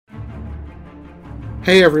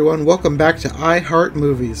Hey everyone, welcome back to I Heart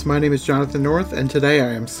Movies. My name is Jonathan North, and today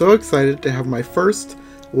I am so excited to have my first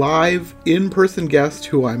live, in-person guest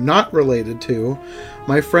who I'm not related to.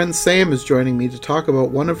 My friend Sam is joining me to talk about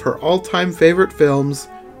one of her all-time favorite films,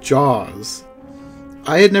 Jaws.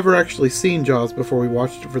 I had never actually seen Jaws before we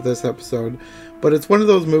watched it for this episode, but it's one of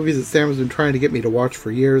those movies that Sam has been trying to get me to watch for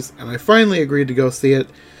years, and I finally agreed to go see it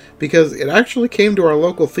because it actually came to our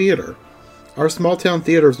local theater. Our small town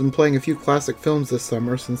theater has been playing a few classic films this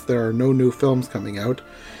summer since there are no new films coming out,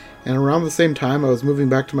 and around the same time I was moving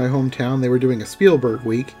back to my hometown, they were doing a Spielberg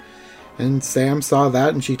week, and Sam saw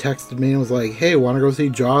that and she texted me and was like, "Hey, wanna go see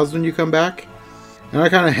Jaws when you come back?" And I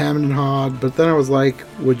kind of hammed and hawed, but then I was like,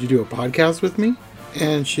 "Would you do a podcast with me?"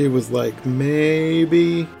 And she was like,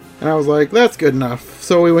 "Maybe." And I was like, "That's good enough."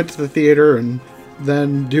 So we went to the theater, and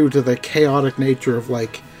then due to the chaotic nature of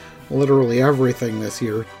literally everything this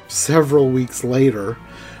year, several weeks later,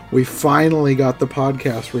 we finally got the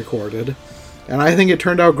podcast recorded, and I think it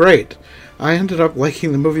turned out great. I ended up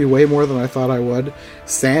liking the movie way more than I thought I would.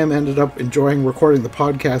 Sam ended up enjoying recording the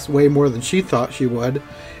podcast way more than she thought she would,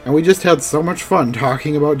 and we just had so much fun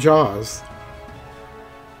talking about Jaws.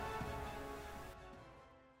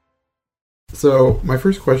 So, my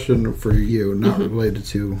first question for you, not related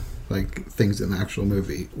to things in the actual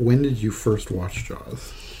movie, when did you first watch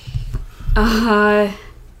Jaws?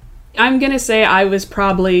 I'm gonna say I was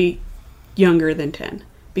probably younger than 10,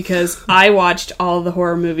 because I watched all the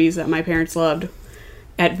horror movies that my parents loved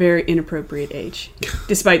at very inappropriate age,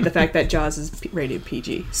 despite the fact that Jaws is rated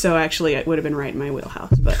PG. So actually it would have been right in my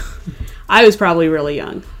wheelhouse, but I was probably really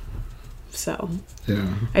young. So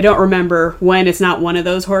yeah. I don't remember when. It's not one of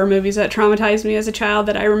those horror movies that traumatized me as a child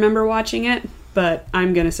that I remember watching it, but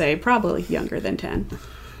I'm gonna say probably younger than 10.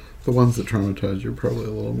 The ones that traumatize you are probably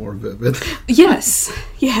a little more vivid. Yes,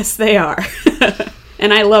 they are.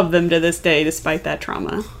 And I love them to this day, despite that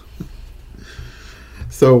trauma.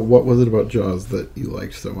 So, what was it about Jaws that you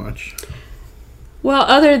liked so much? Well,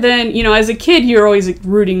 other than, as a kid, you're always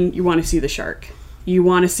rooting, you want to see the shark. You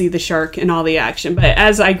want to see the shark and all the action. But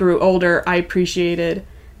as I grew older, I appreciated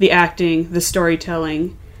the acting, the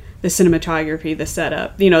storytelling, the cinematography, the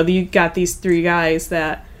setup. You got these three guys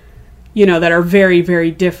that that are very,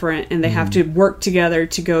 very different, and they have to work together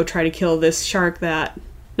to go try to kill this shark that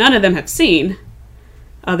none of them have seen,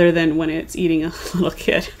 other than when it's eating a little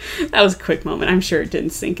kid. That was a quick moment. I'm sure it didn't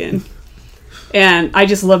sink in. And I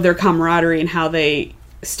just love their camaraderie and how they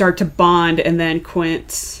start to bond, and then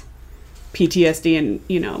Quint's PTSD and,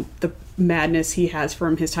 the madness he has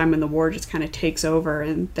from his time in the war just kind of takes over,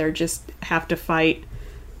 and they're just have to fight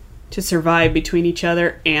to survive between each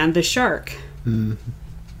other and the shark. Mm.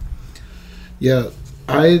 Yeah,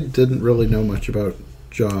 I didn't really know much about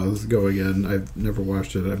Jaws going in. I've never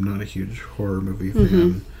watched it. I'm not a huge horror movie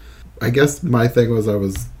fan. I guess my thing was I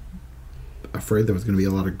was afraid there was going to be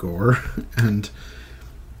a lot of gore, and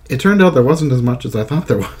it turned out there wasn't as much as I thought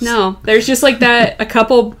there was. No, there's just a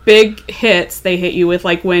couple big hits they hit you with,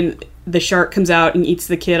 like when the shark comes out and eats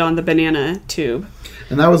the kid on the banana tube.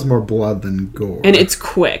 And that was more blood than gore. And it's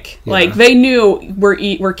quick. Yeah. They knew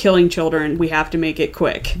we're killing children. We have to make it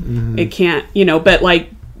quick. Mm-hmm. It can't, but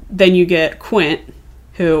then you get Quint,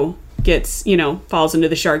 who gets, falls into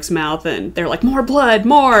the shark's mouth, and they're like, more blood,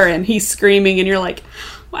 more. And he's screaming, and you're like,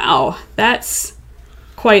 wow, that's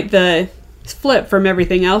quite the flip from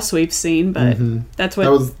everything else we've seen. But that's what...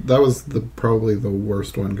 That was probably the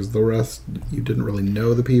worst one, because the rest, you didn't really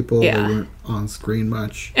know the people. Yeah. They weren't on screen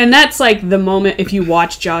much. And that's the moment, if you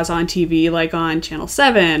watch Jaws on TV, on Channel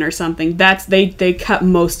 7 or something, that's they cut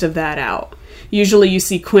most of that out. Usually you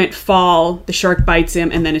see Quint fall, the shark bites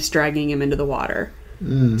him, and then it's dragging him into the water.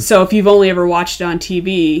 So if you've only ever watched it on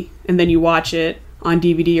TV, and then you watch it on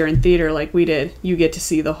DVD or in theater like we did, you get to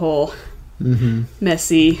see the whole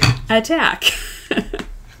messy attack.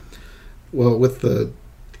 Well, with the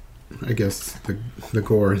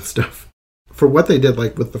gore and stuff, for what they did,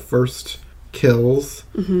 with the first kills,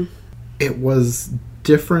 it was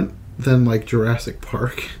different than Jurassic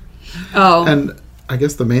Park. Oh. And I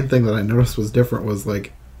guess the main thing that I noticed was different was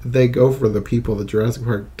they go for the people that Jurassic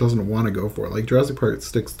Park doesn't want to go for. Jurassic Park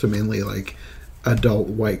sticks to mainly adult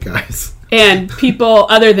white guys. And people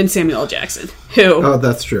other than Samuel L. Jackson, who... Oh,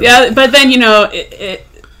 that's true. Yeah, but then,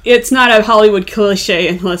 it's not a Hollywood cliche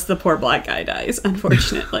unless the poor black guy dies,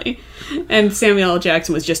 unfortunately. And Samuel L.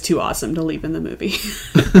 Jackson was just too awesome to leave in the movie.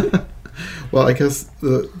 Well, I guess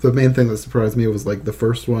the main thing that surprised me was like the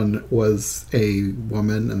first one was a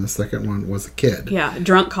woman and the second one was a kid. Yeah,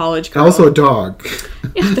 drunk college girl. And also a dog.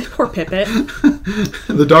 Yeah, the poor Pippet.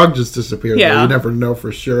 The dog just disappeared. Yeah. Though. You never know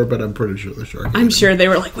for sure, but I'm pretty sure the shark. I'm sure they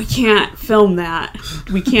were like, we can't film that.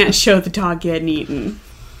 We can't show the dog getting eaten.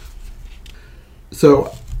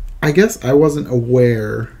 So, I guess I wasn't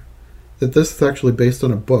aware that this is actually based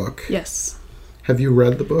on a book. Yes. Have you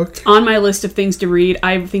read the book? On my list of things to read,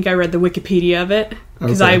 I think I read the Wikipedia of it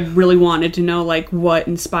because I really wanted to know like what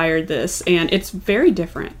inspired this, and it's very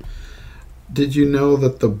different. Did you know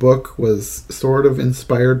that the book was sort of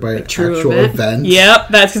inspired by an actual event? Yep,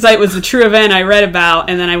 that's because it was a true event I read about,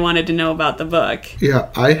 and then I wanted to know about the book. Yeah,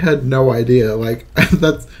 I had no idea. Like I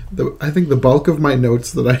think the bulk of my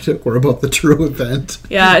notes that I took were about the true event.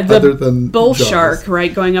 Yeah, other than bull Jaws. shark,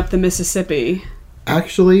 right, going up the Mississippi.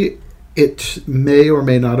 Actually, it may or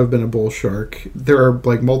may not have been a bull shark. There are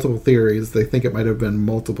like multiple theories. They think it might have been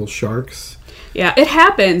multiple sharks. Yeah, it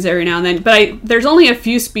happens every now and then, but there's only a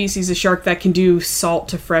few species of shark that can do salt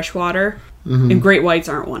to freshwater, and great whites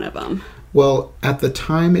aren't one of them. Well, at the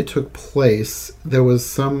time it took place, there was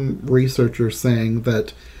some researchers saying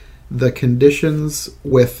that the conditions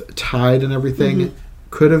with tide and everything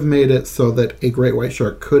could have made it so that a great white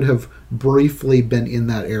shark could have briefly been in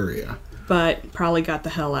that area. But probably got the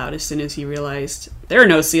hell out as soon as he realized there are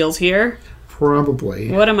no seals here.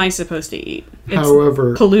 Probably. What am I supposed to eat? It's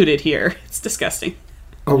However, polluted here. It's disgusting.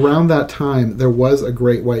 Around that time, there was a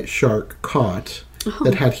great white shark caught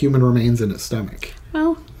that had human remains in its stomach.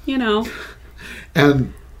 Well, you know.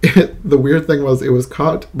 And the weird thing was it was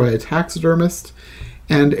caught by a taxidermist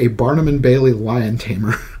and a Barnum and Bailey lion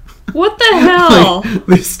tamer. What the hell? Like,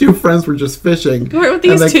 these two friends were just fishing, Where and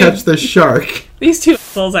they catch this shark. These two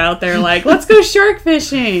fools out there like, let's go shark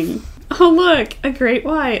fishing. Oh, look, a great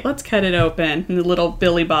white. Let's cut it open. And the little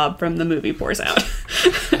Billy Bob from the movie pours out.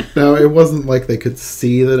 Now, it wasn't like they could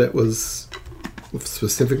see that it was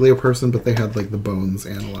specifically a person, but they had, like, the bones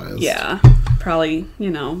analyzed. Yeah, probably,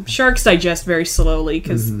 sharks digest very slowly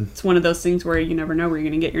because it's one of those things where you never know where you're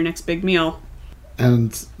going to get your next big meal.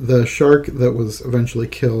 And the shark that was eventually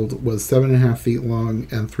killed was 7.5 feet long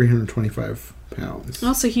and 325 pounds.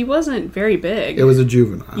 Oh, so he wasn't very big. It was a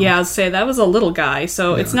juvenile. Yeah, I'd say that was a little guy,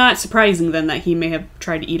 so it's not surprising then that he may have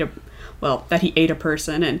tried to eat that he ate a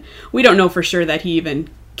person, and we don't know for sure that he even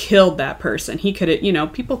killed that person. He could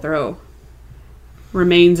have, people throw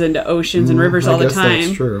remains into oceans and rivers all the time.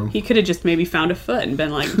 That's true. He could have just maybe found a foot and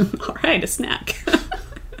been like, all right, a snack.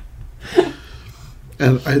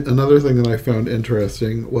 And another thing that I found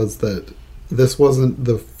interesting was that this wasn't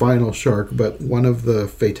the final shark, but one of the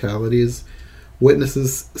fatalities,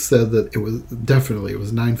 witnesses said that it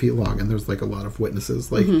was 9 feet long, and there's like a lot of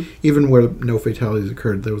witnesses. Like, even where no fatalities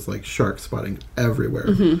occurred, there was like shark spotting everywhere.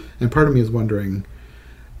 And part of me is wondering,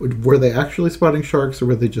 were they actually spotting sharks, or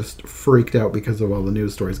were they just freaked out because of all the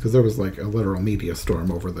news stories? Because there was like a literal media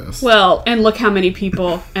storm over this. Well, and look how many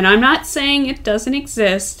people, and I'm not saying it doesn't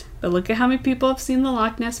exist, but look at how many people have seen the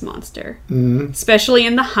Loch Ness Monster. Especially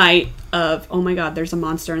in the height of, oh my god, there's a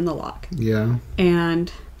monster in the loch. Yeah.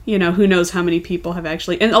 And, who knows how many people have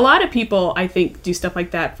actually... And a lot of people, I think, do stuff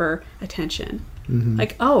like that for attention.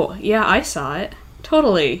 Like, oh, yeah, I saw it.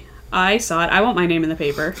 Totally. I saw it. I want my name in the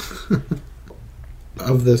paper.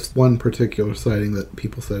 Of this one particular sighting that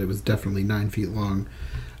people said it was definitely 9 feet long,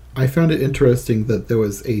 I found it interesting that there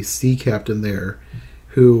was a sea captain there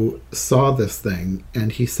who saw this thing,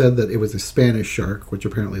 and he said that it was a Spanish shark, which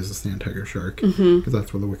apparently is a sand tiger shark, because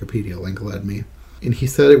that's where the Wikipedia link led me. And he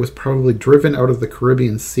said it was probably driven out of the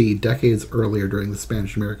Caribbean Sea decades earlier during the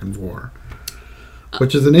Spanish-American War,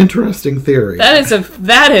 which is an interesting theory. That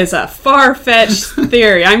is a far-fetched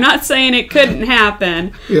theory. I'm not saying it couldn't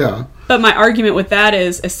happen. Yeah. But my argument with that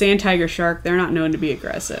is a sand tiger shark, they're not known to be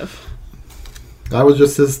aggressive. That was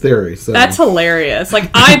just his theory. So that's hilarious.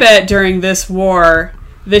 Like, I bet during this war,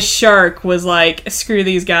 this shark was like, screw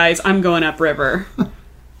these guys, I'm going upriver.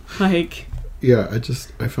 Like... Yeah,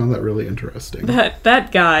 I found that really interesting.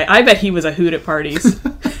 That guy, I bet he was a hoot at parties.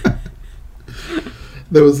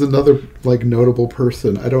 There was another, notable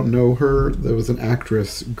person. I don't know her. There was an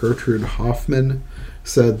actress, Gertrude Hoffman,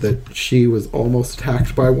 said that she was almost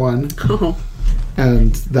attacked by one. Oh.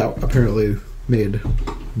 And that apparently made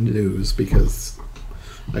news because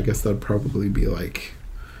I guess that'd probably be like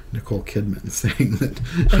Nicole Kidman saying that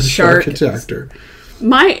a shark attacked her.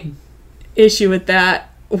 My issue with that,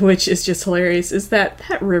 which is just hilarious, is that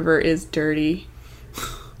river is dirty.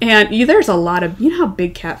 And there's a lot of... You know how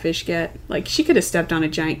big catfish get? Like, she could have stepped on a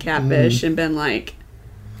giant catfish and been like...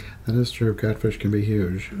 That is true. Catfish can be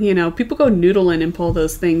huge. You know, people go noodling and pull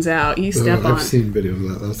those things out. You step on. I've seen videos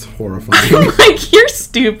of that. That's horrifying. I'm like, you're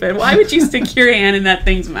stupid. Why would you stick your hand in that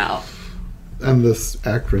thing's mouth? And this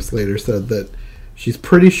actress later said that she's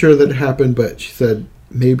pretty sure that it happened, but she said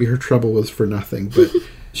maybe her trouble was for nothing. But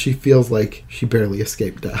she feels like she barely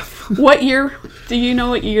escaped death. What year? Do you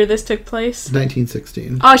know what year this took place?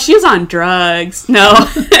 1916. Oh, she's on drugs. No.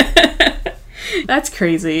 That's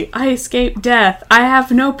crazy. I escaped death. I have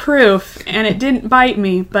no proof, and it didn't bite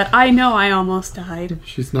me, but I know I almost died.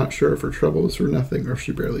 She's not sure if her trouble was for nothing or if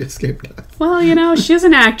she barely escaped death. Well, you know, she's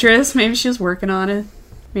an actress. Maybe she was working on it.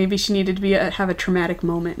 Maybe she needed to have a traumatic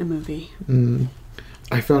moment in a movie.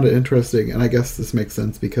 I found it interesting, and I guess this makes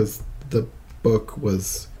sense because the book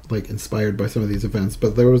was like inspired by some of these events,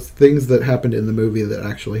 but there was things that happened in the movie that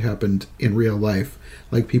actually happened in real life,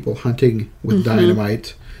 like people hunting with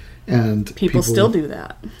dynamite. And people still do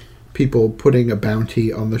that. People putting a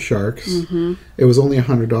bounty on the sharks. It was only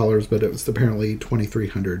 $100, but it was apparently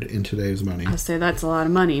 $2,300 in today's money. I say that's a lot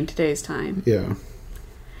of money in today's time. Yeah.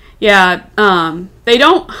 Yeah, they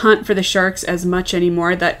don't hunt for the sharks as much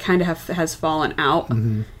anymore. That kind of has fallen out.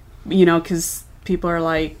 You know, because people are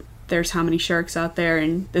like, there's how many sharks out there,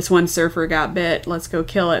 and this one surfer got bit, let's go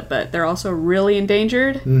kill it. But they're also really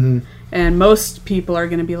endangered. And most people are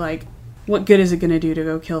going to be like, what good is it going to do to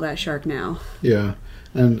go kill that shark now? Yeah,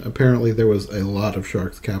 and apparently there was a lot of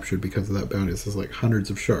sharks captured because of that bounty. It says like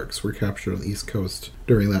hundreds of sharks were captured on the East Coast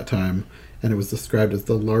during that time, and it was described as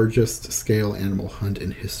the largest scale animal hunt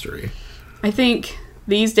in history. I think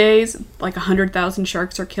these days, like 100,000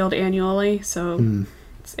 sharks are killed annually, so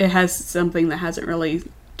it has something that hasn't really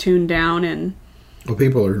tuned down. And well,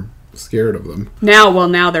 people are scared of them.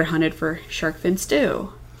 Now they're hunted for shark fin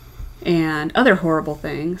stew and other horrible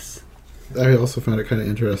things. I also found it kind of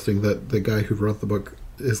interesting that the guy who wrote the book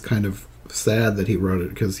is kind of sad that he wrote it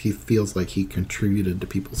because he feels like he contributed to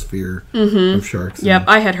people's fear of sharks. Yep,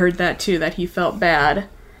 I had heard that too, that he felt bad.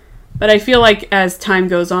 But I feel like as time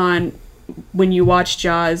goes on, when you watch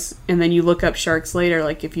Jaws and then you look up sharks later,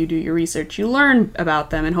 like if you do your research, you learn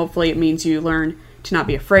about them, and hopefully it means you learn to not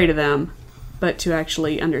be afraid of them, but to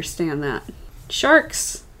actually understand that.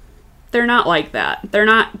 Sharks, they're not like that. They're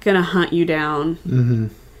not going to hunt you down.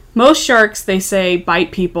 Most sharks, they say,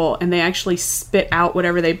 bite people, and they actually spit out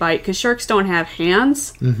whatever they bite, because sharks don't have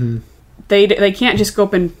hands. They can't just go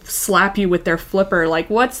up and slap you with their flipper, like,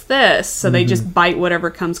 what's this? So they just bite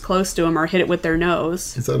whatever comes close to them or hit it with their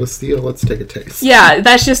nose. Is that a seal? Let's take a taste. Yeah,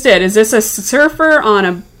 that's just it. Is this a surfer on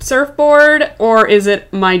a surfboard, or is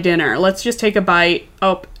it my dinner? Let's just take a bite.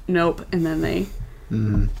 Oh, nope. And then they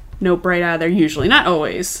nope right out of there, usually. Not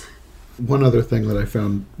always. One other thing that I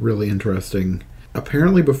found really interesting,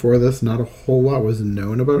 apparently before this, not a whole lot was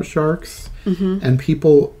known about sharks, and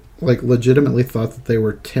people like legitimately thought that they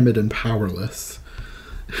were timid and powerless.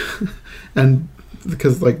 And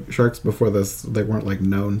because like sharks before this, they weren't like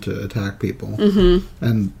known to attack people,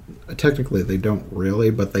 and technically they don't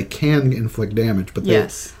really, but they can inflict damage.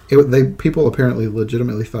 But people apparently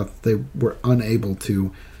legitimately thought that they were unable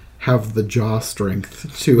to have the jaw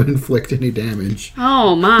strength to inflict any damage.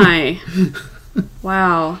 Oh my.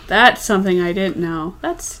 Wow, that's something I didn't know.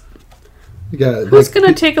 That's... Yeah, who's going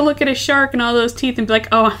to take a look at a shark and all those teeth and be like,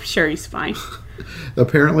 oh, I'm sure he's fine.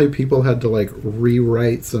 Apparently people had to like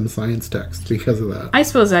rewrite some science text because of that. I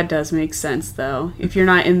suppose that does make sense, though. If you're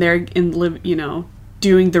not in there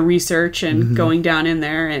doing the research and going down in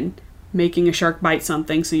there and making a shark bite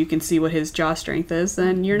something so you can see what his jaw strength is,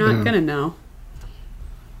 then you're not going to know.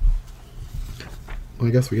 Well,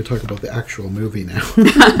 I guess we could talk about the actual movie now.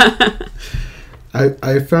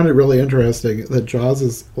 I found it really interesting that Jaws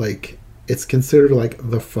is like, it's considered like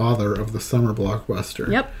the father of the summer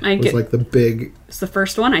blockbuster. Yep. It's the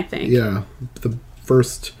first one, I think. Yeah. The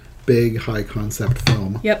first big high concept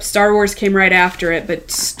film. Yep. Star Wars came right after it, but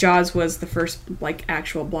Jaws was the first like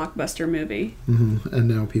actual blockbuster movie. And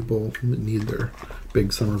now people need their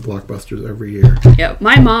big summer blockbusters every year. Yep.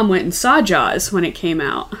 My mom went and saw Jaws when it came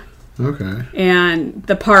out. Okay. And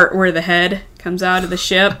the part where the head comes out of the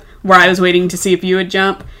ship, where I was waiting to see if you would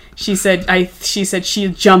jump, she said she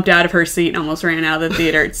jumped out of her seat and almost ran out of the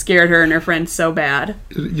theater. It scared her and her friends so bad.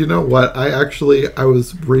 You know what? I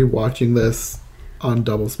was rewatching this on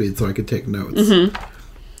double speed so I could take notes.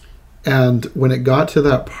 And when it got to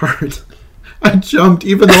that part, I jumped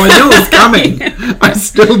even though I knew it was coming. I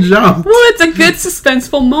still jumped. Well, it's a good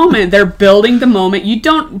suspenseful moment. They're building the moment. You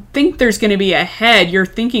don't think there's going to be a head. You're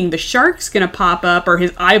thinking the shark's going to pop up or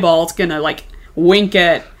his eyeball's going to like wink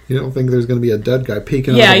at... You don't think there's going to be a dead guy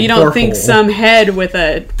peeking out of a Yeah, you don't think porthole. some head with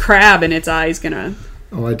a crab in its eye is going to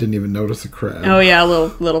Oh, I didn't even notice a crab. Oh yeah, a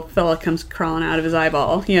little fella comes crawling out of his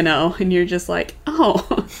eyeball, and you're just like,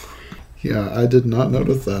 oh. Yeah, I did not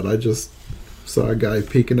notice that. I just saw a guy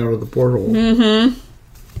peeking out of the porthole. Mm-hmm.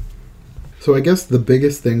 So I guess the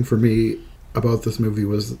biggest thing for me about this movie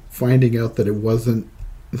was finding out that it wasn't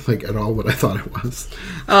like at all what I thought it was.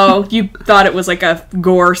 Oh, you thought it was like a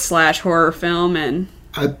gore/horror film, and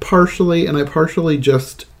I partially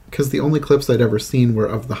just because the only clips I'd ever seen were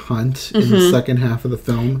of the hunt in the second half of the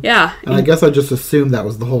film. Yeah, and I guess I just assumed that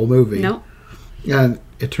was the whole movie. No, and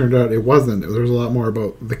it turned out it wasn't. There was a lot more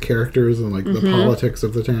about the characters and like the politics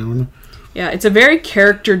of the town. Yeah, it's a very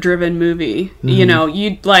character-driven movie.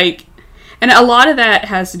 You'd like. And a lot of that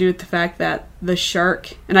has to do with the fact that the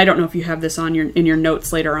shark, and I don't know if you have this on in your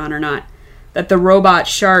notes later on or not, that the robot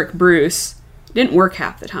shark, Bruce, didn't work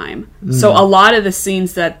half the time. So a lot of the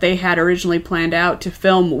scenes that they had originally planned out to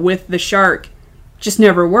film with the shark just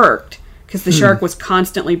never worked because the shark was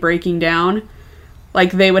constantly breaking down.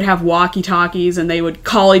 Like, they would have walkie-talkies and they would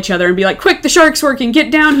call each other and be like, quick, the shark's working, get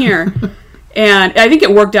down here. And I think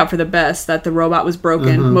it worked out for the best that the robot was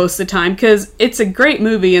broken most of the time because it's a great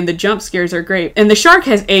movie and the jump scares are great. And the shark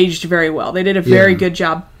has aged very well. They did a very good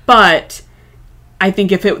job. But I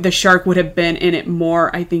think if the shark would have been in it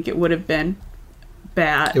more, I think it would have been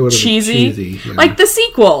bad. It would have cheesy. Been cheesy, yeah. Like the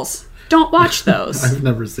sequels. Don't watch those. I've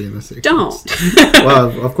never seen the sequels. Don't.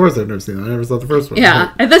 Well, of course I've never seen them. I never saw the first one.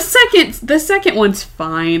 Yeah. Right? The second one's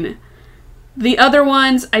fine. The other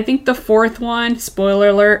ones, I think the fourth one, spoiler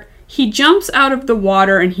alert, he jumps out of the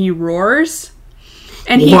water and he roars.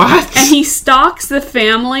 And he stalks the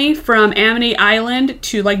family from Amity Island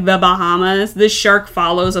to like the Bahamas. This shark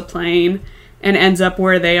follows a plane and ends up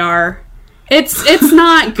where they are. It's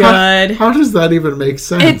not good. How does that even make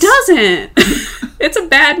sense? It doesn't. It's a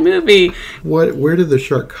bad movie. Where did the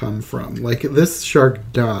shark come from? Like, this shark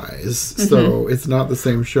dies, so it's not the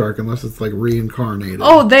same shark unless it's like reincarnated.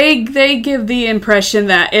 Oh, they give the impression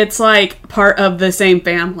that it's like part of the same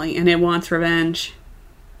family and it wants revenge.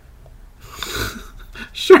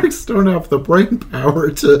 Sharks don't have the brain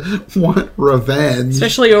power to want revenge.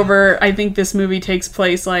 Especially over, I think this movie takes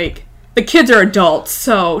place like, the kids are adults,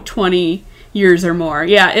 so 20 years or more.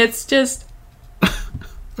 Yeah, it's just...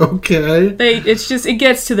 Okay. It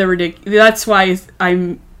gets to the ridiculous. That's why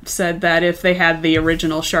I said that if they had the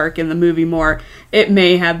original shark in the movie more, it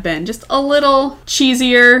may have been just a little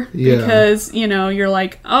cheesier. Yeah. Because, you're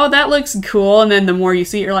like, oh, that looks cool. And then the more you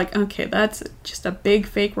see it, you're like, okay, that's just a big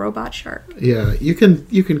fake robot shark. Yeah, you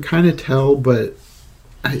can kind of tell, but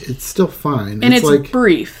it's still fine. And it's like,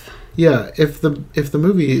 brief. Yeah, if the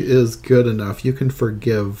movie is good enough, you can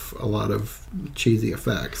forgive a lot of cheesy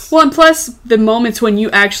effects. Well, and plus the moments when you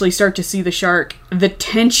actually start to see the shark, the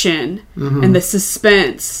tension and the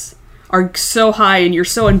suspense are so high, and you're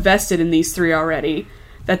so invested in these three already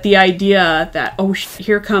that the idea that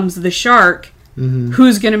here comes the shark,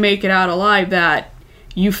 who's going to make it out alive, that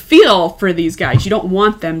you feel for these guys. You don't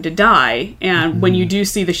want them to die, and when you do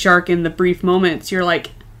see the shark in the brief moments, you're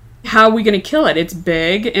like, how are we going to kill it? It's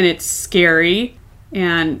big, and it's scary,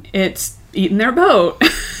 and it's eating their boat.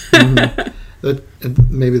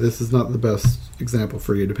 Maybe this is not the best example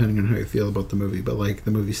for you, depending on how you feel about the movie, but like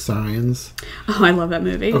the movie Signs. Oh, I love that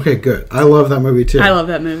movie. Okay, good. I love that movie, too. I love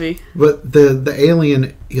that movie. But the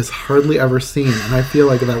alien is hardly ever seen, and I feel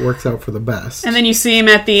like that works out for the best. And then you see him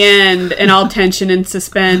at the end, and all tension and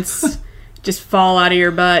suspense just fall out of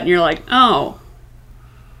your butt, and you're like, oh...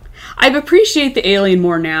 I appreciate the alien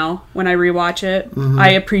more now when I rewatch it. I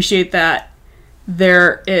appreciate that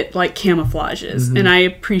it like camouflages, and I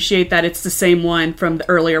appreciate that it's the same one from the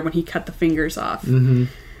earlier when he cut the fingers off.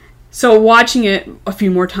 So watching it a few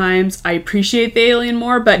more times, I appreciate the alien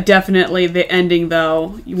more, but definitely the ending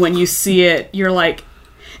though, when you see it, you're like,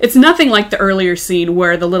 it's nothing like the earlier scene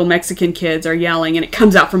where the little Mexican kids are yelling and it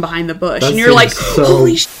comes out from behind the bush. And you're like,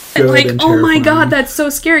 holy shit. Like, oh my god, that's so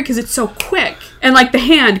scary because it's so quick. And like the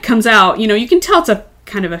hand comes out, you can tell it's a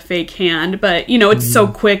kind of a fake hand, but it's so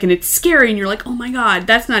quick and it's scary and you're like, oh my god,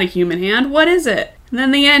 that's not a human hand. What is it? And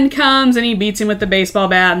then the end comes and he beats him with the baseball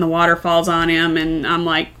bat and the water falls on him and I'm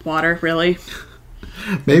like, water, really?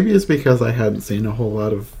 Maybe it's because I hadn't seen a whole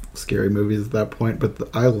lot of scary movies at that point, but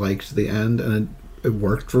I liked the end and it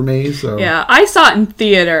worked for me, so... Yeah, I saw it in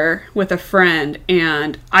theater with a friend,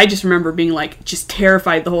 and I just remember being, like, just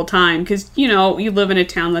terrified the whole time, because, you live in a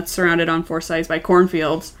town that's surrounded on four sides by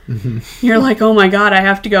cornfields. You're like, oh my god, I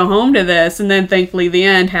have to go home to this, and then thankfully the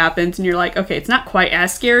end happens, and you're like, okay, it's not quite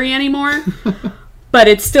as scary anymore, but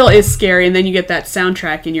it still is scary, and then you get that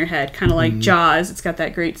soundtrack in your head, kind of like Jaws, it's got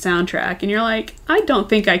that great soundtrack, and you're like, I don't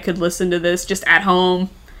think I could listen to this just at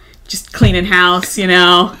home, just cleaning house, you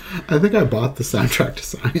know. I think I bought the soundtrack to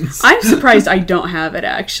Signs. I'm surprised I don't have it,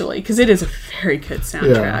 actually, because it is a very good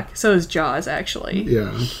soundtrack. Yeah. So is Jaws, actually.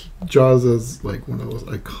 Yeah. Jaws is like one of those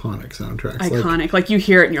iconic soundtracks. Iconic. Like you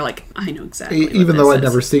hear it and you're like, I know exactly what even though this I'd is.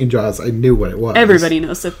 never seen Jaws, I knew what it was. Everybody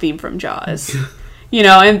knows the theme from Jaws. You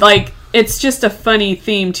know, and like it's just a funny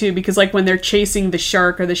theme too, because like when they're chasing the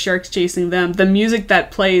shark or the shark's chasing them, the music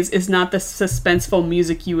that plays is not the suspenseful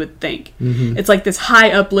music you would think. It's like this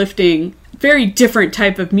high uplifting, very different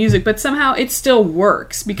type of music, but somehow it still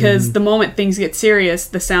works because the moment things get serious,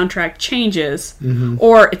 the soundtrack changes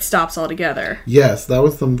or it stops altogether. Yes, that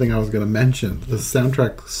was something I was going to mention. The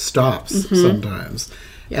soundtrack stops sometimes.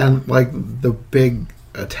 Yeah. And like the big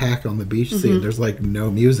attack on the beach scene, there's like no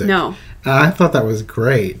music. No. And I thought that was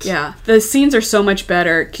great. Yeah, the scenes are so much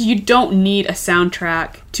better because you don't need a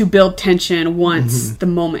soundtrack to build tension once the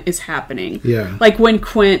moment is happening. Yeah. Like when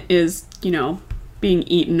Quint is, you know, being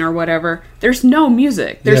eaten or whatever, there's no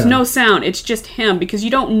music. There's no sound. It's just him because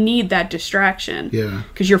you don't need that distraction. Yeah.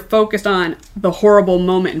 Because you're focused on the horrible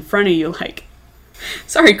moment in front of you. Like,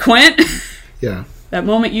 sorry, Quint. Yeah. That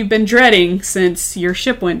moment you've been dreading since your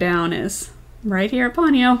ship went down is right here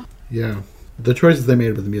upon you. Yeah. The choices they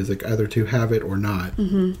made with the music, either to have it or not,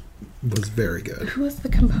 was very good. Who was the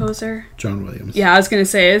composer? John Williams. Yeah, I was going to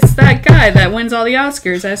say, it's that guy that wins all the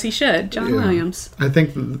Oscars, as he should. John Williams. I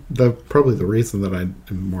think probably the reason that I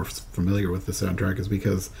am more familiar with the soundtrack is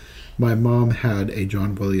because my mom had a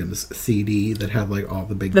John Williams CD that had like all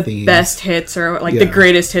the big The themes. best hits or like the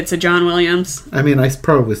greatest hits of John Williams. I mean, I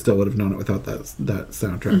probably still would have known it without that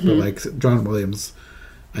soundtrack, but like John Williams,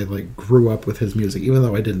 I like grew up with his music, even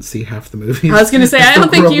though I didn't see half the movies. I was going to say, I still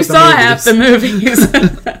don't grew think up you with the saw half the movies.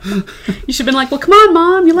 You should have been like, well, come on,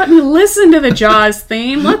 Mom. You let me listen to the Jaws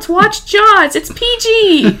theme. Let's watch Jaws. It's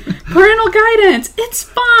PG. Parental guidance. It's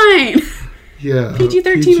fine. Yeah.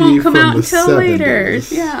 PG-13 won't come from out the until later.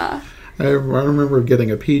 70s. Yeah. I remember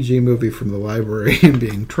getting a PG movie from the library and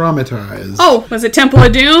being traumatized. Oh, was it Temple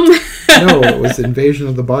of Doom? No, it was Invasion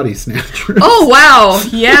of the Body Snatchers. Oh, wow.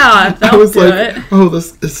 Yeah, I was that'll do like, it. oh,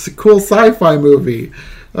 this is a cool sci-fi movie.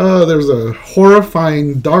 There's a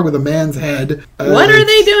horrifying dog with a man's head. What are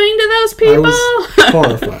they doing to those people? I was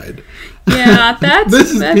horrified. Yeah, that's...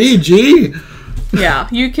 This is that's, PG. Yeah,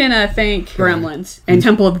 you can thank Gremlins and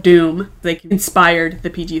Temple of Doom. They inspired the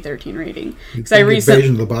PG-13 rating. Because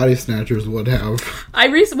Invasion of the Body Snatchers would have.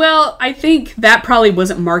 Well, I think that probably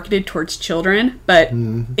wasn't marketed towards children, but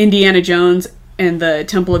Indiana Jones and the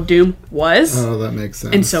Temple of Doom was. Oh, that makes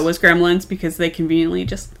sense. And so was Gremlins, because they conveniently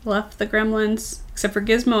just left the Gremlins, except for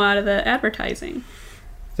Gizmo, out of the advertising.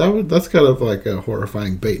 That's kind of like a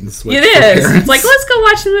horrifying bait and switch. It is. It's like, let's go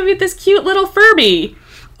watch the movie with this cute little Furby.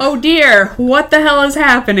 Oh dear, what the hell is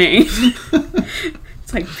happening?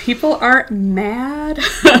 It's like, people are mad.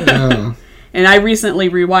 Yeah. And I recently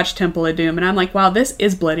rewatched Temple of Doom, and I'm like, wow, this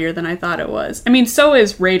is bloodier than I thought it was. I mean, so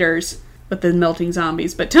is Raiders with the melting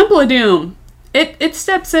zombies, but Temple of Doom, it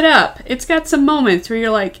steps it up. It's got some moments where you're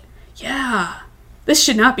like, yeah, this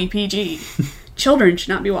should not be PG. Children should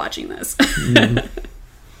not be watching this.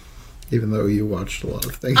 Even though you watched a lot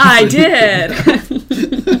of things. I did.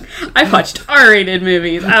 I watched R-rated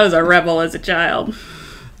movies. I was a rebel as a child.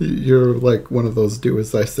 You're like one of those do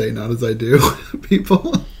as I say, not as I do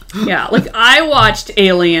people. Yeah, like I watched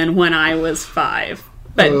Alien when I was 5,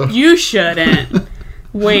 but you shouldn't.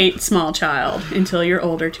 Wait, small child, until you're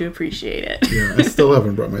older to appreciate it. Yeah, I still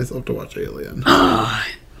haven't brought myself to watch Alien.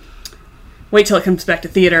 Wait till it comes back to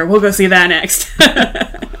theater. We'll go see that next.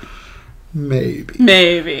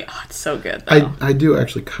 Maybe. Oh, it's so good, though. I do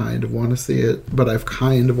actually kind of want to see it, but I've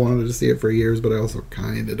kind of wanted to see it for years, but I also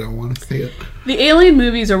kind of don't want to see it. The Alien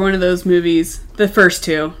movies are one of those movies, the first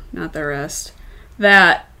two, not the rest,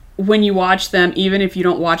 that when you watch them, even if you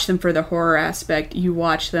don't watch them for the horror aspect, you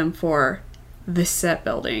watch them for the set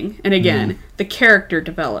building. And again, the character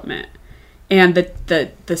development. And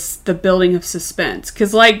the building of suspense.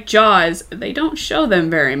 Because like Jaws, they don't show them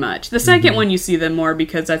very much. The second one you see them more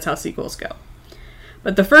because that's how sequels go.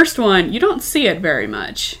 But the first one, you don't see it very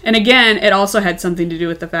much. And again, it also had something to do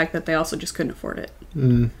with the fact that they also just couldn't afford it.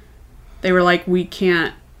 They were like, we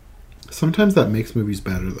can't. Sometimes that makes movies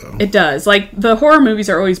better, though. It does. Like, the horror movies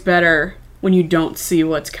are always better when you don't see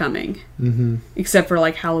what's coming. Except for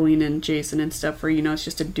like Halloween and Jason and stuff where, you know, it's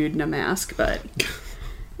just a dude in a mask. But...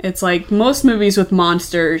 it's like most movies with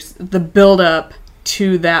monsters, the build-up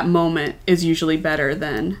to that moment is usually better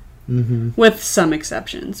than, with some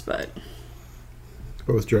exceptions, but...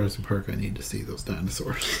 But with Jurassic Park, I need to see those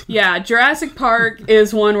dinosaurs. Yeah, Jurassic Park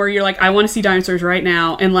is one where you're like, I want to see dinosaurs right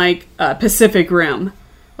now, and like Pacific Rim.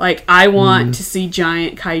 Like, I want to see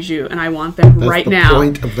giant kaiju, and I want them right now. That's the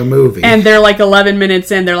point of the movie. And they're like 11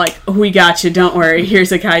 minutes in, they're like, oh, we got you, don't worry,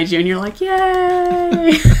 here's a kaiju. And you're like,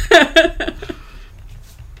 yay!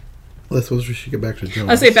 Let's suppose we should get back to Jaws.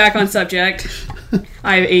 I'll say back on subject.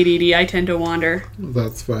 I have ADD, I tend to wander.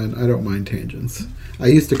 That's fine. I don't mind tangents. I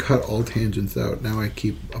used to cut all tangents out. Now I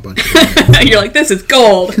keep a bunch of them. You're like, this is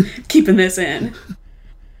gold. Keeping this in.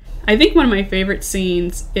 I think one of my favorite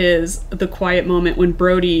scenes is the quiet moment when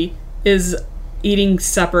Brody is eating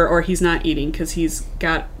supper, or he's not eating because he's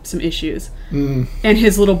got some issues. And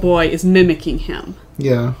his little boy is mimicking him.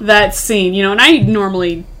 Yeah. That scene, and I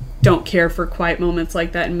normally don't care for quiet moments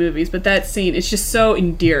like that in movies, but that scene is just so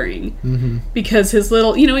endearing because his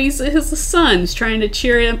little, his son's trying to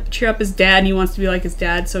cheer up his dad, and he wants to be like his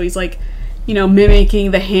dad, so he's like,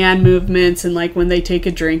 mimicking the hand movements and like when they take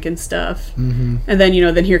a drink and stuff. And then,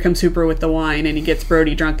 then here comes Hooper with the wine, and he gets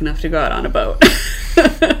Brody drunk enough to go out on a boat.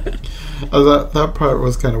 That part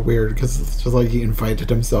was kind of weird because it's just like he invited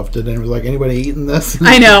himself to dinner. He was like, anybody eating this?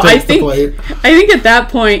 I know. I think at that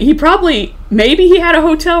point maybe he had a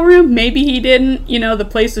hotel room, maybe he didn't. The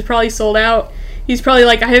place was probably sold out. He's probably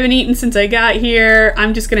like, I haven't eaten since I got here.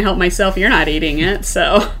 I'm just gonna help myself. You're not eating it,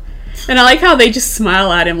 so. And I like how they just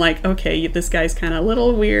smile at him like, okay, this guy's kind of a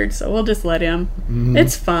little weird, so we'll just let him.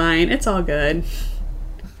 It's fine. It's all good.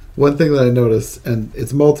 One thing that I noticed, and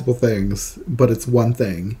it's multiple things, but it's one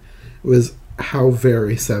thing, was how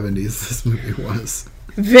very 70s this movie was.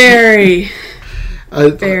 Very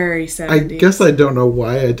 70s. I guess I don't know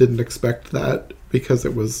why I didn't expect that, because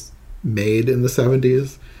it was made in the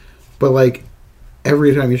 70s. But, like,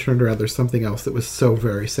 every time you turned around, there's something else that was so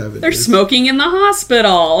very 70s. They're smoking in the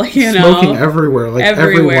hospital, Smoking everywhere. Like,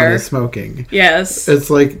 everyone is smoking. Yes. It's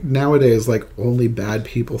like, nowadays, like, only bad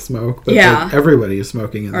people smoke. But like, everybody is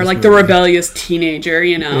smoking in this like movie. The rebellious teenager,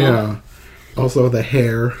 Yeah. Also, the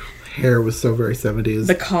hair. Hair was so very 70s.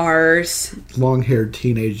 The cars. Long-haired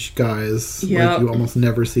teenage guys. Yep. Like, you almost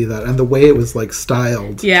never see that. And the way it was, like,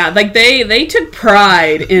 styled. Yeah, like, they took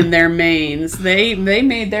pride in their manes. They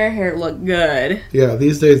made their hair look good. Yeah,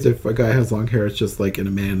 these days, if a guy has long hair, it's just, like, in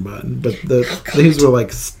a man bun. But these were,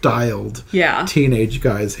 like, styled teenage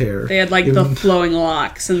guys' hair. They had, like, the flowing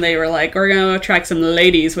locks, and they were like, we're going to attract some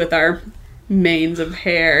ladies with our manes of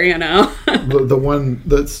hair, The one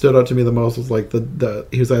that stood out to me the most was like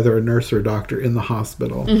he was either a nurse or a doctor in the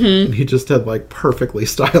hospital, and he just had like perfectly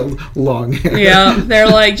styled long hair. Yeah, they're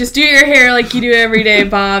like, just do your hair like you do every day,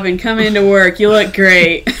 Bob, and come into work. You look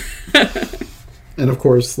great. And of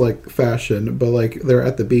course, like, fashion, but like they're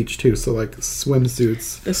at the beach too, so like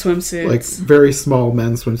swimsuits. The swimsuits, like very small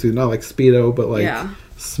men's swimsuit, not like Speedo, but like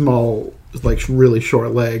small, like really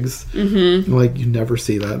short legs. Like, you never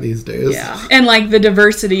see that these days. Yeah. And like the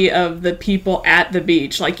diversity of the people at the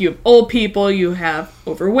beach. Like, you have old people, you have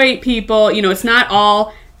overweight people. It's not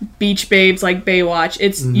all beach babes like Baywatch.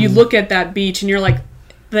 It's you look at that beach and you're like,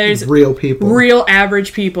 there's real people, real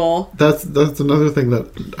average people. That's another thing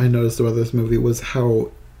that I noticed about this movie was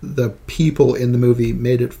how the people in the movie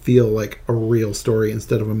made it feel like a real story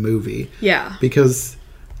instead of a movie. Yeah. Because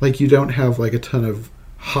like, you don't have like a ton of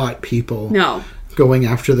hot people going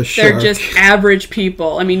after the shark. They're just average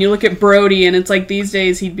people. I mean, you look at Brody, and it's like these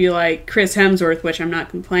days he'd be like Chris Hemsworth, which I'm not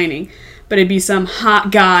complaining, but it'd be some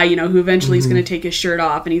hot guy, who eventually is going to take his shirt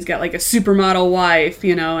off, and he's got like a supermodel wife,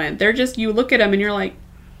 and they're just, you look at them and you're like,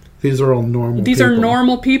 these are all normal These people. are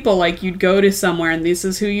normal people, like you'd go to somewhere and this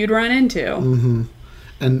is who you'd run into.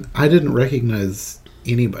 And I didn't recognize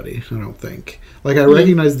anybody, I don't think. Like, I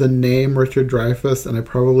recognized the name Richard Dreyfuss, and I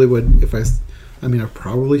probably would, I've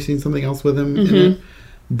probably seen something else with him in it,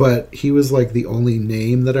 but he was like the only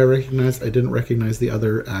name that I recognized. I didn't recognize the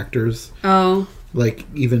other actors. Oh. Like,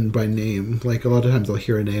 even by name. Like, a lot of times I'll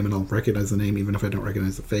hear a name and I'll recognize the name even if I don't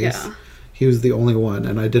recognize the face. Yeah. He was the only one,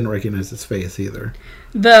 and I didn't recognize his face either.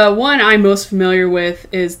 The one I'm most familiar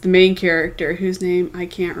with is the main character, whose name I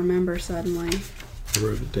can't remember suddenly. I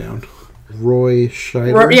wrote it down. Roy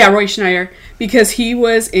Scheider? Roy Schneider. Because he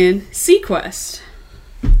was in Sequest.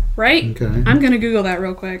 Right? Okay. I'm going to Google that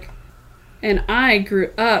real quick. And I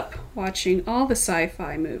grew up watching all the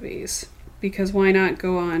sci-fi movies. Because why not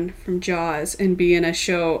go on from Jaws and be in a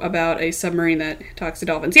show about a submarine that talks to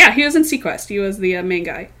dolphins? Yeah, he was in Sequest. He was the main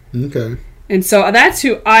guy. Okay. And so that's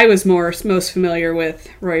who I was most familiar with,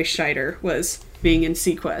 Roy Scheider, was being in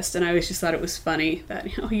Sequest. And I always just thought it was funny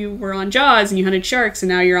that you were on Jaws and you hunted sharks, and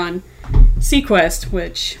now you're on Sequest,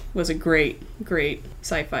 which was a great, great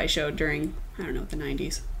sci-fi show during, the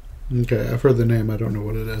 90s. Okay, I've heard the name. I don't know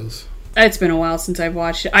what it is. It's been a while since I've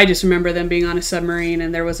watched it. I just remember them being on a submarine,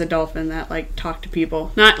 and there was a dolphin that, talked to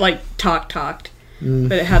people. Not, talked,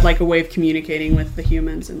 but it had like a way of communicating with the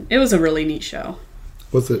humans, and it was a really neat show.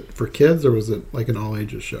 Was it for kids or was it like an all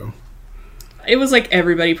ages show? It was like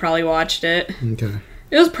everybody probably watched it. Okay.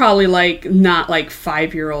 It was probably like not like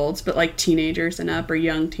 5-year-olds, but like teenagers and up or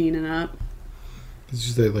young teen and up. Did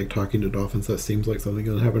you say like talking to dolphins? That seems like something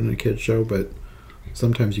that would happen in a kid's show, but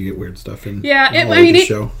sometimes you get weird stuff in. Yeah, an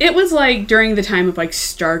show. It was like during the time of like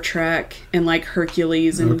Star Trek and like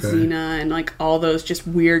Hercules and Xena and like all those just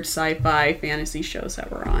weird sci-fi fantasy shows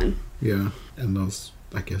that were on. Yeah, and those,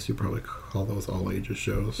 I guess you probably call those all ages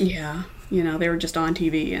shows. Yeah, you know, they were just on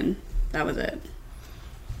TV and that was it.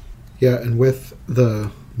 Yeah, and with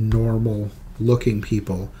the normal looking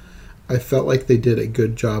people, I felt like they did a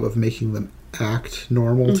good job of making them act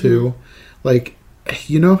normal too. Like,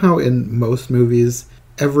 you know how in most movies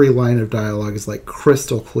every line of dialogue is like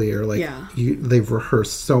crystal clear, like they've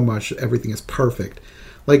rehearsed so much, everything is perfect.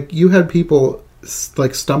 Like, you had people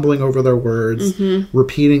like stumbling over their words,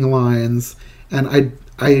 repeating lines, and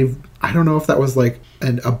I don't know if that was like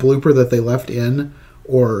a blooper that they left in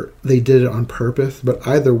or they did it on purpose, but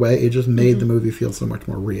either way, it just made the movie feel so much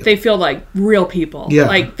more real. They feel like real people. Yeah.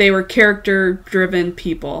 Like they were character-driven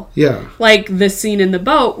people. Yeah. Like the scene in the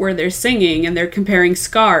boat where they're singing and they're comparing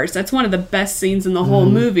scars. That's one of the best scenes in the whole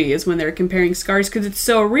movie is when they're comparing scars because it's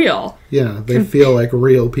so real. Yeah, they feel like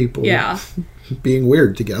real people. Yeah. Being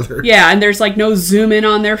weird together. Yeah, and there's like no zoom in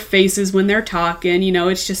on their faces when they're talking. You know,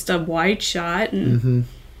 it's just a wide shot. And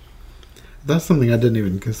That's something I didn't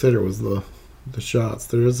even consider was the shots.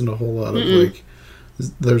 There isn't a whole lot of like.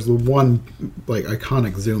 There's the one like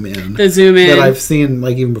iconic zoom in. The zoom in that I've seen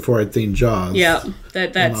like even before I'd seen Jaws. Yeah,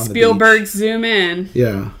 that Spielberg zoom in.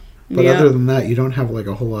 Yeah, but other than that, you don't have like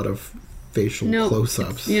a whole lot of facial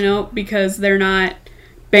close-ups. You know, because they're not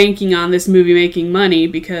banking on this movie making money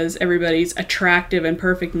because everybody's attractive and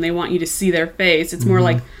perfect and they want you to see their face. It's more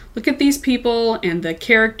like, look at these people and the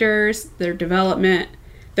characters, their development.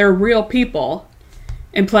 They're real people.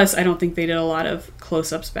 And plus, I don't think they did a lot of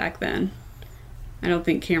close-ups back then. I don't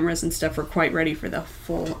think cameras and stuff were quite ready for the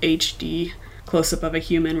full HD close-up of a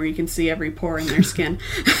human where you can see every pore in their skin.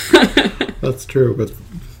 That's true, but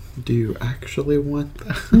do you actually want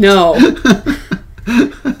that? No.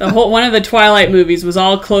 One of the Twilight movies was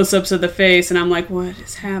all close-ups of the face, and I'm like, what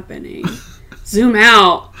is happening? Zoom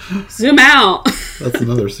out. Zoom out. That's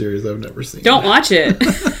another series I've never seen. Don't watch it.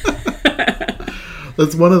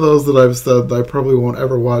 That's one of those that I've said that I probably won't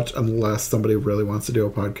ever watch unless somebody really wants to do a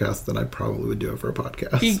podcast, then I probably would do it for a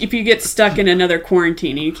podcast. If you get stuck in another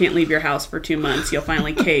quarantine and you can't leave your house for 2 months, you'll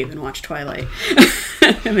finally cave and watch Twilight.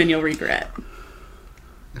 And then you'll regret.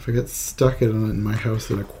 If I get stuck in my house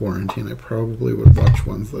in a quarantine, I probably would watch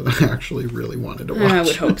ones that I actually really wanted to watch. I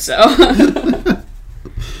would hope so.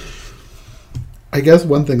 I guess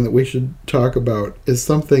one thing that we should talk about is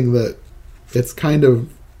something that it's kind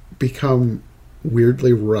of become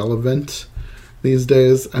weirdly relevant these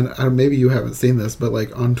days, and maybe you haven't seen this, but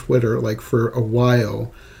like on Twitter, like for a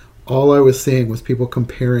while, all I was seeing was people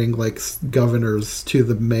comparing like governors to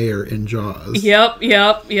the mayor in Jaws. Yep.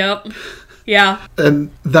 Yeah. And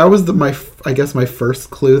that was my first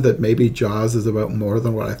clue that maybe Jaws is about more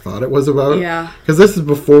than what I thought it was about. Yeah. Because this is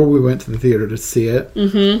before we went to the theater to see it.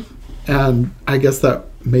 And I guess that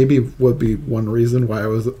maybe would be one reason why I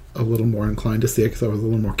was a little more inclined to see it, because I was a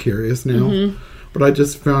little more curious now. But I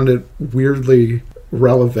just found it weirdly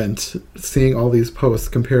relevant seeing all these posts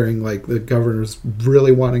comparing like the governors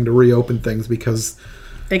really wanting to reopen things because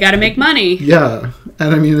they got to make money. Yeah.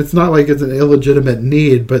 And I mean, it's not like it's an illegitimate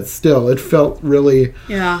need, but still, it felt really...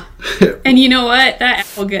 Yeah. And you know what? That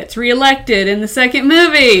asshole gets reelected in the second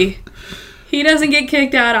movie. He doesn't get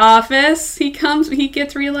kicked out of office. He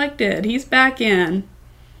gets reelected. He's back in.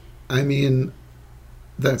 I mean,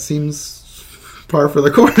 that seems par for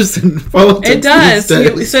the course in politics. It does.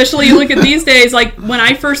 Especially you look at these days, like when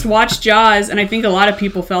I first watched Jaws, and I think a lot of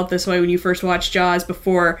people felt this way when you first watched Jaws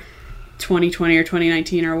before 2020 or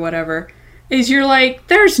 2019 or whatever, is you're like,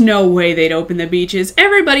 there's no way they'd open the beaches.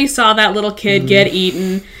 Everybody saw that little kid get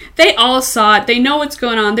eaten. They all saw it. They know what's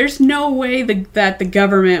going on. There's no way that the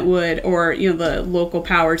government would, or the local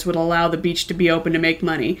powers would allow the beach to be open to make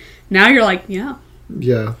money. Now you're like, yeah.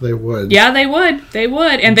 Yeah, they would. Yeah, they would. They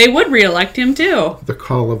would. And they would reelect him, too. The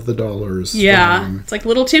call of the dollars. Yeah. It's like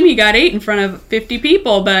little Timmy got 8 in front of 50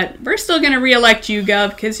 people, but we're still going to reelect you,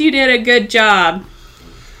 Gov, because you did a good job.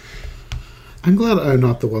 I'm glad I'm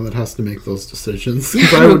not the one that has to make those decisions.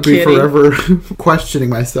 Because I would be forever questioning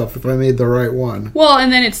myself if I made the right one. Well, and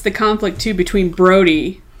then it's the conflict, too, between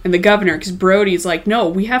Brody and the governor, because Brody's like, no,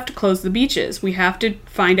 we have to close the beaches. We have to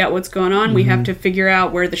find out what's going on. We have to figure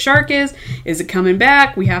out where the shark is. Is it coming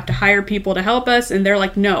back? We have to hire people to help us. And they're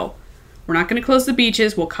like, no, we're not going to close the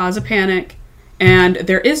beaches. We'll cause a panic. And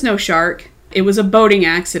there is no shark. It was a boating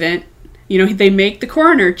accident. You know, they make the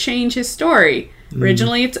coroner change his story.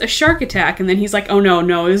 Originally, it's a shark attack. And then he's like, oh,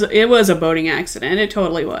 no, it was a boating accident. It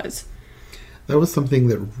totally was. That was something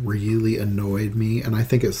that really annoyed me, and I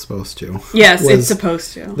think it's supposed to. Yes, it's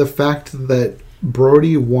supposed to. The fact that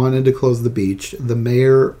Brody wanted to close the beach, the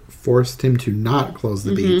mayor forced him to not close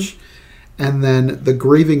the beach, and then the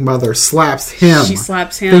grieving mother slaps him. She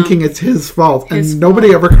slaps him. Thinking it's his fault, and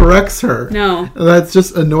nobody ever corrects her. No. That's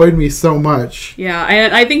just annoyed me so much. Yeah,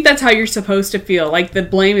 and I think that's how you're supposed to feel. Like, the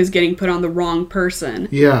blame is getting put on the wrong person.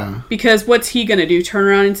 Yeah. Because what's he going to do? Turn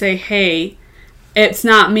around and say, hey, it's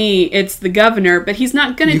not me, it's the governor, but he's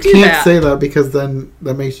not going to do that. You can't say that because then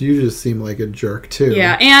that makes you just seem like a jerk, too.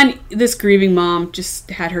 Yeah, and this grieving mom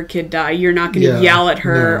just had her kid die. You're not going to yell at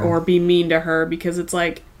her or be mean to her because it's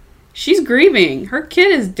like, she's grieving. Her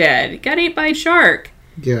kid is dead. Got ate by a shark.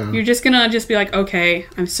 Yeah. You're just going to just be like, okay,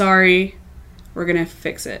 I'm sorry. We're going to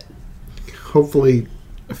fix it. Hopefully,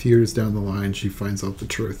 a few years down the line, she finds out the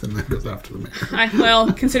truth and then goes after the mayor.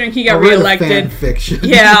 Well, considering he got reelected. Fan fiction.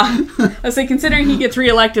 Yeah. I was like, considering he gets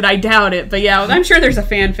reelected, I doubt it. But yeah, I'm sure there's a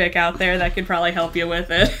fanfic out there that could probably help you with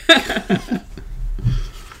it.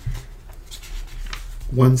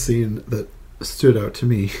 One scene that stood out to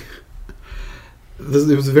me.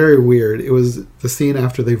 It was very weird. It was the scene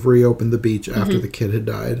after they've reopened the beach after the kid had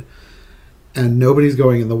died. And nobody's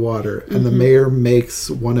going in the water. And the mayor makes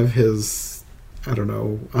one of his, I don't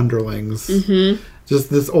know, underlings.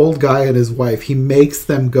 Just this old guy and his wife. He makes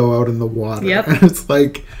them go out in the water. Yep. And it's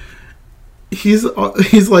like, he's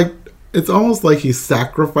like, it's almost like he's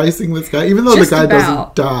sacrificing this guy, even though the guy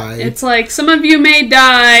doesn't die. It's like, some of you may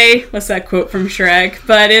die. What's that quote from Shrek?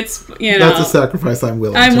 But it's, you know. That's a sacrifice I'm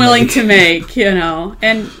willing to make, you know.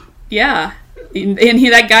 And, yeah. And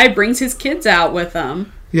that guy brings his kids out with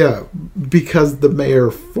him. Yeah, because the mayor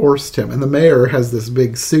forced him. And the mayor has this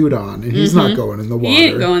big suit on, and he's not going in the water. He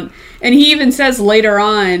ain't going. And he even says later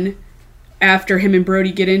on, after him and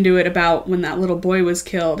Brody get into it about when that little boy was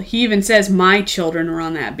killed, he even says, my children were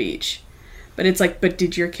on that beach. But it's like, but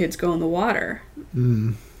did your kids go in the water?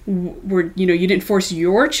 You didn't force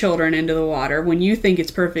your children into the water when you think it's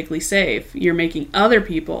perfectly safe. You're making other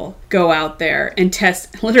people go out there and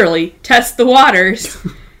test the waters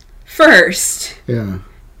first. Yeah.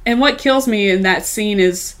 And what kills me in that scene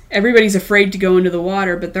is everybody's afraid to go into the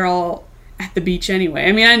water, but they're all at the beach anyway.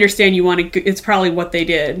 I mean, I understand you want to... It's probably what they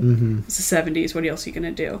did. It's the 70s. What else are you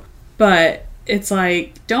going to do? But it's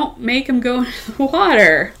like, don't make them go into the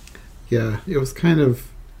water. Yeah, it was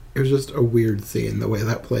just a weird scene, the way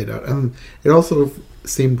that played out. And it also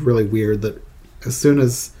seemed really weird that as soon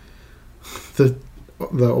as the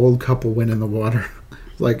old couple went in the water...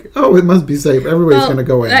 Like, oh, it must be safe. Everybody's going to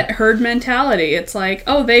go in. That herd mentality. It's like,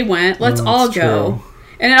 oh, they went. Let's all go. True.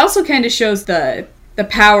 And it also kind of shows the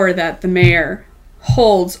power that the mayor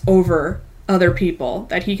holds over other people.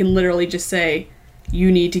 That he can literally just say,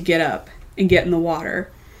 you need to get up and get in the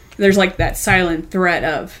water. There's like that silent threat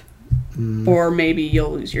of, or maybe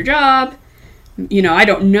you'll lose your job. You know, I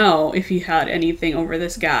don't know if he had anything over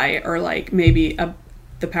this guy or like maybe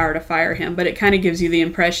the power to fire him. But it kind of gives you the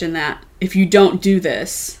impression that if you don't do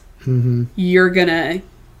this, you're gonna,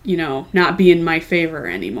 not be in my favor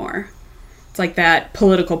anymore. It's like that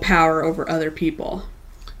political power over other people.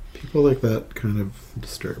 People like that kind of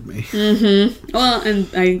disturb me. Well,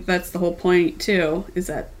 and that's the whole point, too, is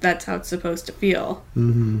that that's how it's supposed to feel.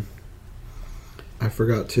 I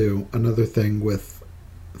forgot, too, another thing with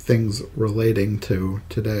things relating to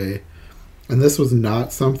today. And this was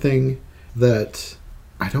not something that...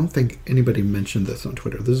 I don't think anybody mentioned this on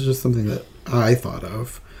Twitter. This is just something that I thought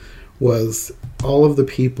of, was all of the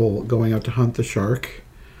people going out to hunt the shark.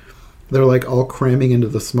 They're like all cramming into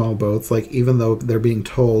the small boats, like even though they're being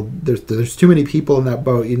told there's too many people in that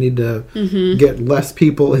boat, you need to get less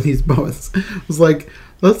people in these boats. It was like,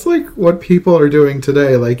 that's like what people are doing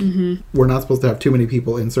today. Like, we're not supposed to have too many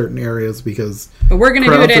people in certain areas because... But we're going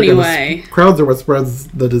to do it anyway. Crowds are what spreads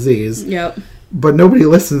the disease. Yep. But nobody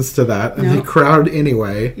listens to that, and they crowd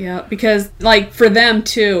anyway. Yeah, because, like, for them,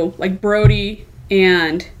 too, like, Brody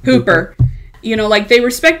and Hooper, they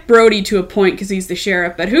respect Brody to a point because he's the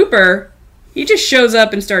sheriff, but Hooper, he just shows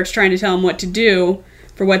up and starts trying to tell him what to do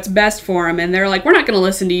for what's best for him, and they're like, we're not going to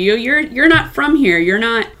listen to you. You're not from here. You're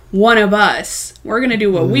not one of us. We're going to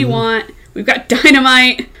do what we want. We've got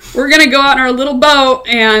dynamite. We're going to go out in our little boat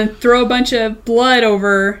and throw a bunch of blood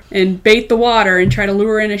over and bait the water and try to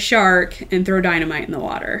lure in a shark and throw dynamite in the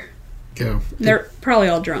water. Yeah. They're probably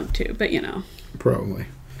all drunk too, but Probably.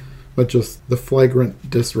 But just the flagrant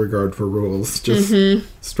disregard for rules just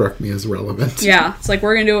struck me as relevant. Yeah, it's like,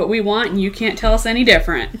 we're going to do what we want, and you can't tell us any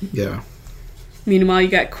different. Yeah. Meanwhile, you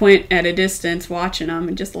got Quint at a distance watching them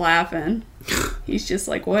and just laughing. He's just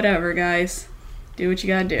like, whatever, guys. Do what you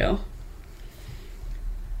gotta do.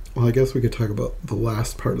 Well, I guess we could talk about the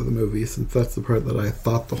last part of the movie, since that's the part that I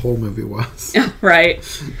thought the whole movie was. Right.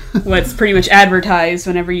 What's pretty much advertised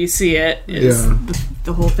whenever you see it is Yeah.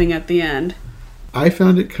 the whole thing at the end. I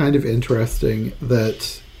found it kind of interesting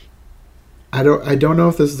that I don't know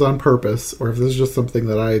if this is on purpose or if this is just something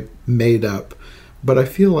that I made up, but I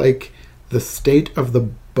feel like the state of the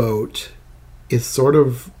boat is sort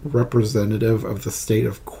of representative of the state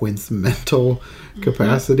of Quint's mental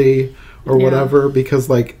capacity or whatever, because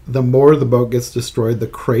like the more the boat gets destroyed, the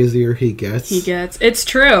crazier he gets. It's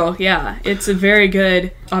true, yeah. It's a very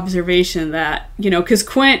good observation that, because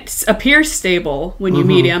Quint appears stable when you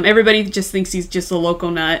meet him. Everybody just thinks he's just a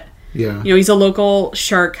local nut. Yeah. He's a local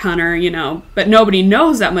shark hunter, but nobody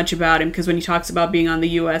knows that much about him, because when he talks about being on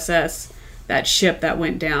the USS, that ship that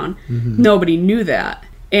went down, nobody knew that.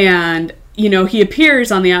 And he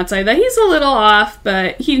appears on the outside that he's a little off,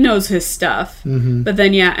 but he knows his stuff. But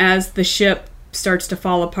then, as the ship starts to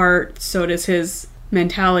fall apart, so does his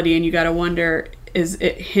mentality, and you gotta wonder, is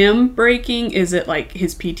it him breaking? Is it like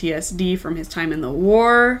his PTSD from his time in the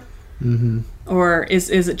war? Or is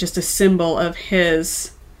it just a symbol of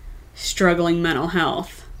his struggling mental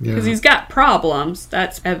health? Because he's got problems,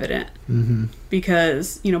 that's evident.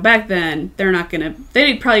 Because, back then, they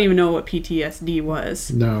didn't probably even know what PTSD was.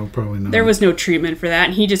 No, probably not. There was no treatment for that,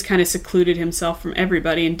 and he just kind of secluded himself from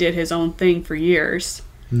everybody and did his own thing for years.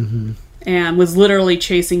 And was literally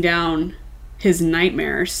chasing down his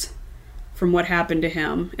nightmares from what happened to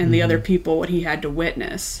him and the other people, what he had to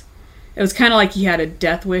witness. It was kind of like he had a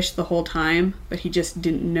death wish the whole time, but he just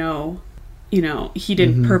didn't know. He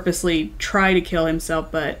didn't purposely try to kill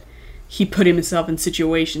himself, but he put himself in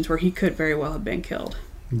situations where he could very well have been killed.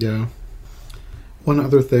 Yeah. One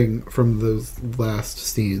other thing from those last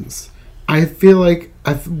scenes. I feel like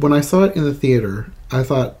when I saw it in the theater, I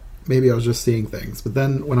thought maybe I was just seeing things. But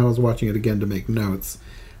then when I was watching it again to make notes,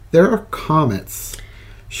 there are comets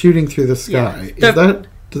shooting through the sky. Did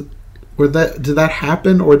that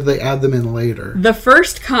happen, or did they add them in later? The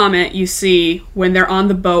first comet you see when they're on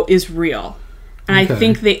the boat is real. And I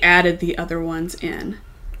think they added the other ones in.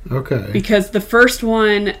 Okay. Because the first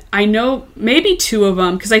one, I know maybe two of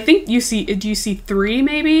them, because I think do you see three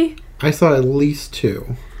maybe? I saw at least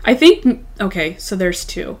two. I think, okay, so there's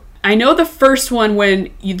two. I know the first one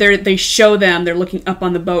when they show them, they're looking up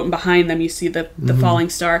on the boat and behind them you see the falling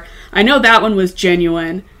star. I know that one was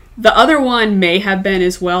genuine. The other one may have been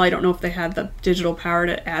as well. I don't know if they had the digital power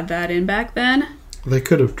to add that in back then. They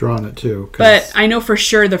could have drawn it too. But I know for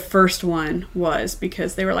sure the first one was,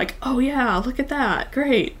 because they were like, oh yeah, look at that.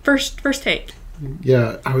 Great. First take.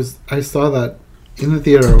 Yeah, I saw that in the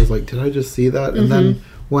theater. I was like, did I just see that? And then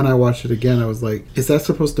when I watched it again, I was like, is that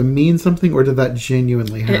supposed to mean something, or did that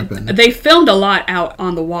genuinely happen? They filmed a lot out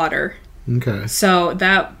on the water. Okay. So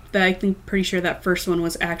that I think pretty sure that first one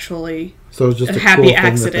was actually so it was just a happy cool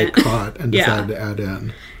accident thing that they caught and decided to add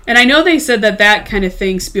in. And I know they said that kind of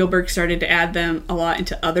thing, Spielberg started to add them a lot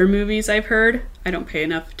into other movies, I've heard. I don't pay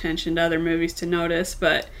enough attention to other movies to notice,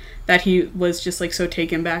 but that he was just like so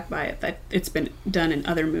taken back by it that it's been done in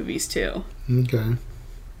other movies too. Okay.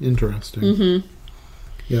 Interesting.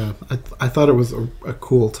 Yeah, I thought it was a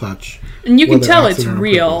cool touch. And you can tell it's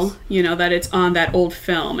real, that it's on that old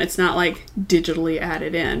film. It's not like digitally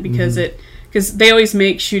added in, because because they always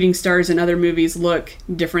make shooting stars in other movies look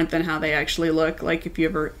different than how they actually look, like if you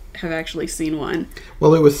ever have actually seen one.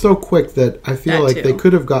 Well, it was so quick that I feel like they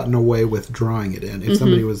could have gotten away with drawing it in if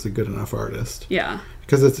somebody was a good enough artist. Yeah.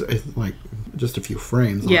 Because it's like just a few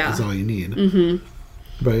frames is all you need.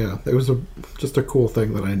 But yeah, it was just a cool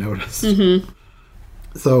thing that I noticed.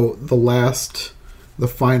 So the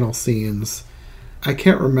final scenes, I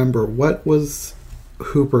can't remember, what was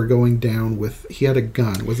Hooper going down with? He had a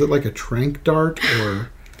gun. Was it like a tranq dart, or?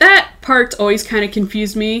 That part's always kind of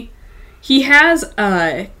confused me. He has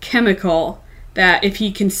a chemical that if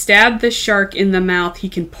he can stab the shark in the mouth, he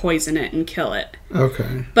can poison it and kill it.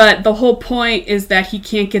 Okay. But the whole point is that he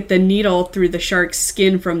can't get the needle through the shark's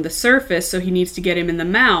skin from the surface, so he needs to get him in the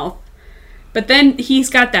mouth. But then he's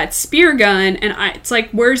got that spear gun, and it's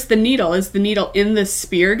like, where's the needle? Is the needle in the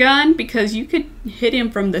spear gun? Because you could hit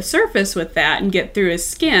him from the surface with that and get through his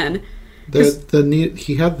skin.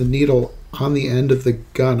 He had the needle on the end of the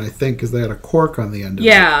gun, I think, because they had a cork on the end of it.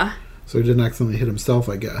 Yeah. So he didn't accidentally hit himself,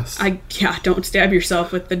 I guess. Don't stab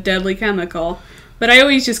yourself with the deadly chemical. But I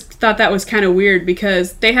always just thought that was kind of weird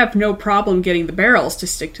because they have no problem getting the barrels to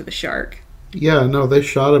stick to the shark. Yeah, no, they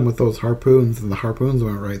shot him with those harpoons, and the harpoons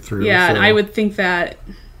went right through. Yeah, so. And I would think that...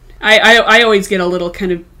 I always get a little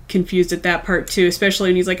kind of confused at that part, too, especially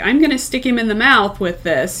when he's like, I'm going to stick him in the mouth with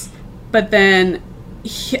this. But then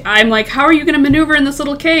I'm like, how are you going to maneuver in this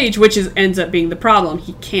little cage? Which ends up being the problem.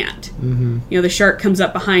 He can't. Mm-hmm. You know, the shark comes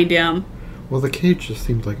up behind him. Well, the cage just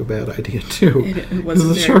seemed like a bad idea, too. It was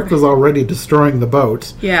because the shark was already destroying the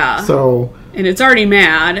boat. Yeah. So... And it's already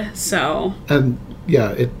mad, so... And...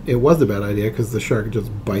 Yeah, it was a bad idea because the shark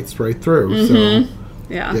just bites right through. Mm-hmm.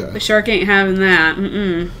 So yeah, the shark ain't having that.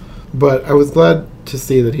 Mm-mm. But I was glad to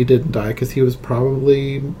see that he didn't die because he was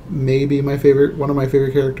probably maybe one of my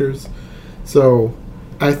favorite characters. So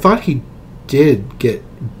I thought he did get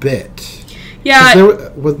bit. Yeah,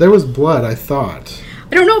 there was blood. I thought.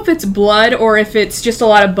 I don't know if it's blood or if it's just a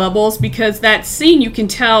lot of bubbles because that scene you can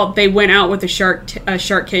tell they went out with a shark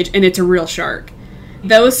cage and it's a real shark.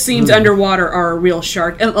 Those scenes underwater are a real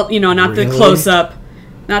shark. You know, not really? the close-up.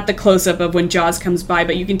 Not the close-up of when Jaws comes by,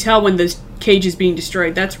 but you can tell when the cage is being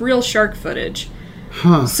destroyed. That's real shark footage.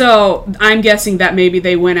 Huh. So I'm guessing that maybe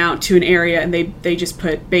they went out to an area and they just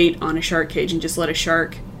put bait on a shark cage and just let a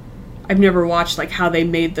shark... I've never watched like how they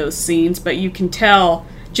made those scenes, but you can tell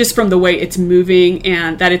just from the way it's moving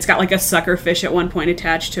and that it's got like a sucker fish at one point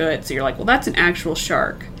attached to it. So you're like, well, that's an actual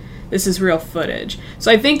shark. This is real footage. So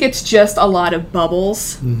I think it's just a lot of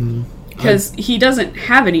bubbles. Because he doesn't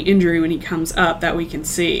have any injury when he comes up that we can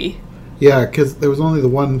see. Yeah, because there was only the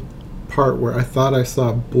one part where I thought I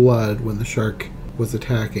saw blood when the shark was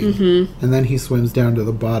attacking. Mm-hmm. And then he swims down to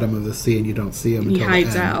the bottom of the sea and you don't see him until the end. He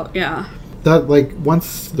hides out, yeah. That, like,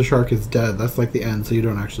 once the shark is dead, that's like the end, so you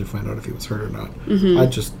don't actually find out if he was hurt or not. Mm-hmm. I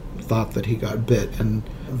just thought that he got bit. And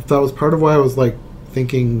that was part of why I was, like,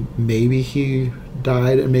 thinking maybe he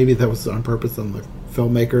died, and maybe that was on purpose on the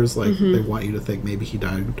filmmakers, like they want you to think maybe he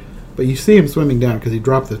died, but you see him swimming down because he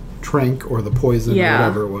dropped the trank or the poison or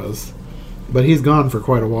whatever it was, but he's gone for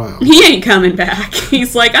quite a while. He ain't coming back.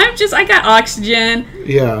 He's like, I got oxygen,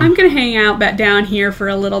 I'm gonna hang out back down here for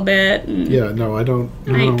a little bit, and I don't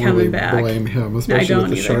really blame him, especially with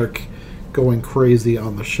the shark going crazy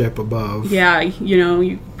on the ship above. Yeah, you know,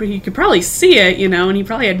 you could probably see it, you know, and he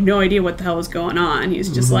probably had no idea what the hell was going on. He was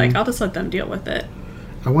just like, I'll just let them deal with it.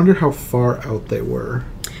 I wonder how far out they were.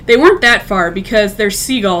 They weren't that far because there's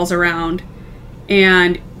seagulls around,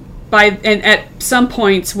 and at some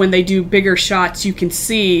points when they do bigger shots, you can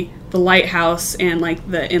see the lighthouse and like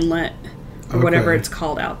the inlet or whatever it's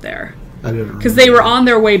called out there. I didn't remember. Because they were on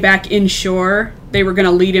their way back inshore. They were going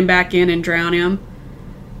to lead him back in and drown him.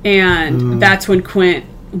 And that's when Quint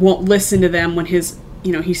won't listen to them when he's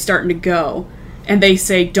starting to go. And they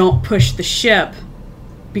say, don't push the ship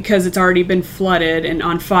because it's already been flooded and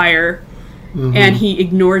on fire. Mm-hmm. And he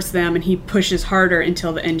ignores them and he pushes harder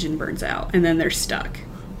until the engine burns out. And then they're stuck.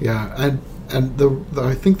 Yeah, and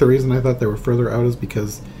I think the reason I thought they were further out is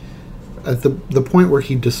because at the point where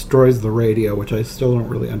he destroys the radio, which I still don't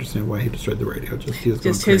really understand why he destroyed the radio. He was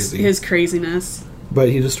going crazy. His craziness. But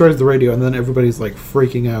he destroys the radio, and then everybody's, like,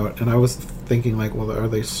 freaking out. And I was thinking, like, well, are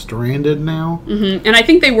they stranded now? Mm-hmm. And I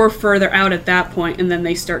think they were further out at that point, and then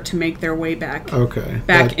they start to make their way back. Okay.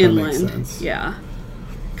 Back inland. That makes sense. Yeah.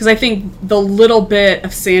 Because I think the little bit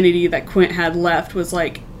of sanity that Quint had left was,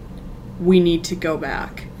 like, we need to go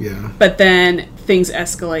back. Yeah. But then things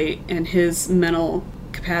escalate, and his mental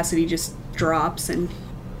capacity just drops, and...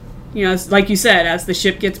 You know, like you said, as the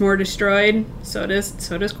ship gets more destroyed, so does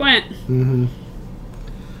Quint. Mm-hmm.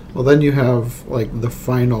 Well, then you have, like, the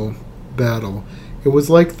final battle. It was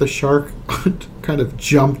like the shark kind of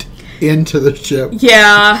jumped into the ship.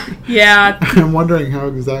 Yeah. I'm wondering how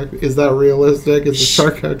exactly... Is that realistic? Is the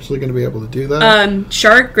shark actually going to be able to do that?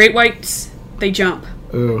 Shark, great whites, they jump.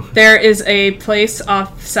 Ooh. There is a place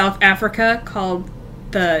off South Africa called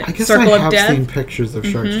the Circle of Death. I have seen pictures of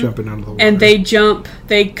sharks jumping out of the water. And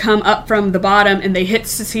they come up from the bottom, and they hit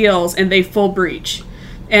seals, and they full breach.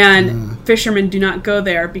 And fishermen do not go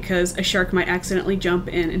there because a shark might accidentally jump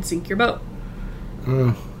in and sink your boat.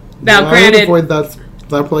 Now, granted, I would avoid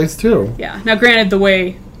that place too. Yeah. Now, granted, the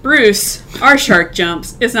way Bruce, our shark,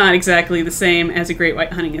 jumps is not exactly the same as a great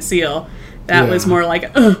white hunting a seal. That was more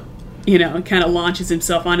like, kind of launches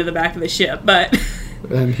himself onto the back of the ship. But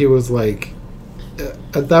and he was like,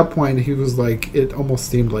 at that point, he was like, it almost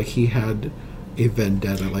seemed like he had a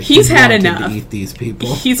vendetta. Like he's had enough to eat these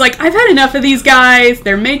people. He's like, I've had enough of these guys.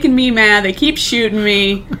 They're making me mad. They keep shooting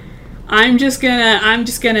me. I'm just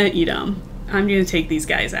gonna eat them. I'm gonna take these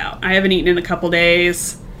guys out. I haven't eaten in a couple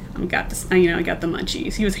days. I got the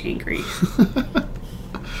munchies. He was hangry.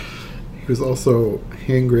 who's also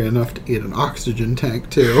hangry enough to eat an oxygen tank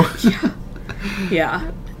too. Yeah.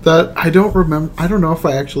 That I don't remember. I don't know if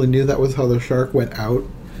I actually knew that was how the shark went out.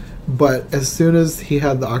 But as soon as he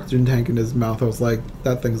had the oxygen tank in his mouth, I was like,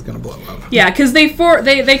 that thing's gonna blow up. Yeah, because they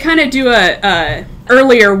kind of do a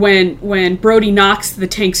earlier when Brody knocks the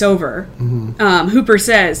tanks over. Hooper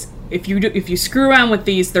says, if you screw around with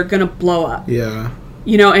these, they're gonna blow up. Yeah.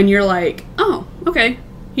 You know, and you're like, oh, okay.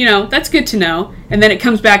 You know, that's good to know. And then it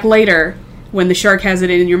comes back later when the shark has it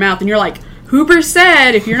in your mouth, and you're like, Hooper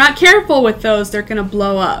said if you're not careful with those, they're gonna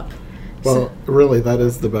blow up. Well, really, that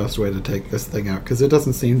is the best way to take this thing out, because it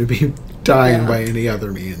doesn't seem to be dying by any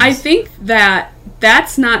other means. I think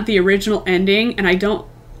that's not the original ending, and I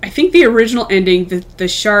think the original ending, the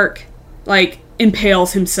shark, like,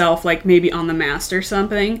 impales himself, like, maybe on the mast or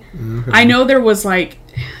something. Okay. I know there was, like,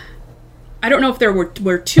 I don't know if there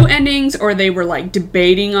were two endings, or they were, like,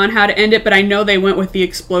 debating on how to end it, but I know they went with the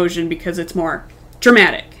explosion because it's more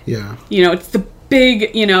dramatic. Yeah. You know, it's the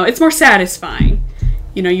big, you know, it's more satisfying.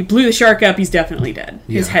 You know, you blew the shark up, he's definitely dead.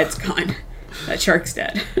 His head's gone. That shark's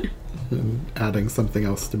dead. And adding something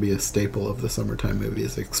else to be a staple of the summertime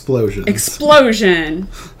movies, explosions. Explosion.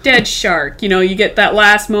 Dead shark. You know, you get that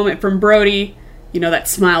last moment from Brody. You know, that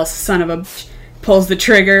smile son of a... pulls the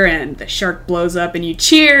trigger and the shark blows up and you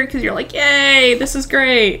cheer because you're like, yay, this is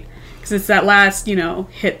great. Because it's that last, you know,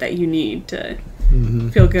 hit that you need to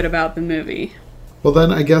feel good about the movie. Well,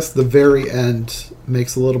 then I guess the very end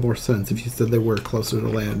makes a little more sense if you said they were closer to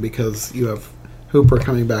land, because you have Hooper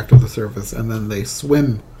coming back to the surface and then they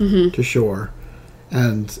swim to shore.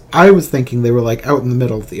 And I was thinking they were like out in the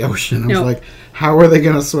middle of the ocean. I was like, how are they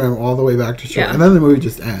going to swim all the way back to shore? Yeah. And then the movie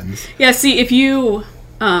just ends. Yeah, see, if you...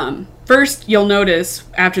 first, you'll notice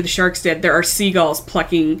after the shark's dead, there are seagulls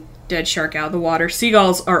plucking dead shark out of the water.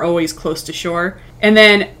 Seagulls are always close to shore. And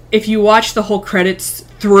then if you watch the whole credits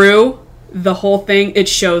through... the whole thing, it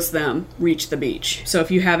shows them reach the beach. So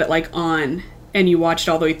if you have it like on and you watch it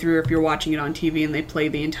all the way through, or if you're watching it on TV and they play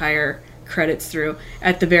the entire credits through,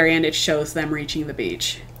 at the very end it shows them reaching the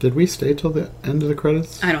beach. Did we stay till the end of the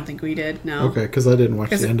credits? I don't think we did, no. Okay, because I didn't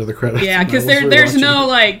watch the end of the credits. Yeah, because there's no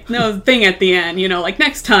like no thing at the end, you know, like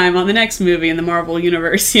next time on the next movie in the Marvel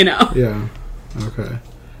Universe, you know. Yeah, okay.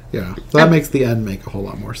 Yeah, that makes the end make a whole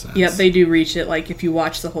lot more sense. Yep, they do reach it. Like, if you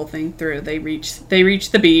watch the whole thing through, they reach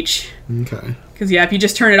the beach. Okay. Because, yeah, if you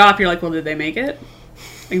just turn it off, you're like, well, did they make it?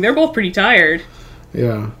 Like, they're both pretty tired.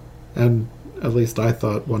 Yeah, and at least I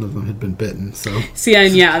thought one of them had been bitten, so... See,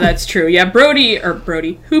 and yeah, that's true. Yeah,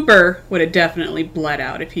 Hooper would have definitely bled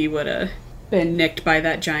out if he would have been nicked by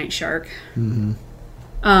that giant shark.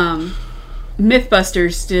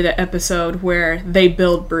 Mythbusters did an episode where they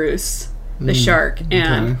build Bruce... the shark,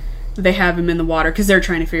 and they have him in the water because they're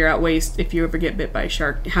trying to figure out ways, if you ever get bit by a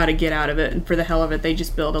shark, how to get out of it. And for the hell of it, they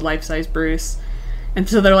just build a life-size Bruce, and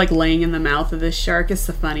so they're like laying in the mouth of this shark. It's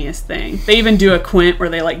the funniest thing. They even do a quint where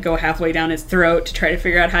they like go halfway down his throat to try to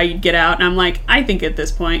figure out how you'd get out, and I'm like, I think at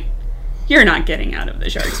this point you're not getting out of the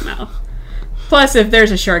shark's mouth. Plus, if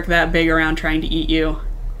there's a shark that big around trying to eat you,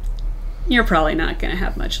 you're probably not going to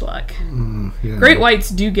have much luck. Yeah. Great whites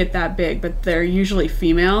do get that big, but they're usually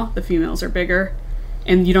female. The females are bigger,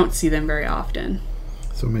 and you don't see them very often.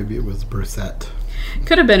 So maybe it was Brucette.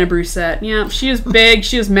 Could have been a Brucette. Yeah, she was big.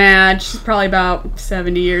 She was mad. She's probably about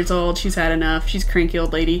 70 years old. She's had enough. She's a cranky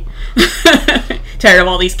old lady. Tired of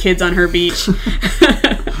all these kids on her beach.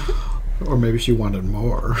 Or maybe she wanted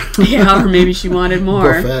more. Yeah, or maybe she wanted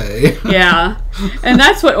more. Buffet. Yeah. And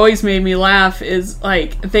that's what always made me laugh is,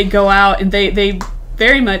 like, they go out and they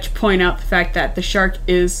very much point out the fact that the shark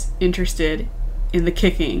is interested in the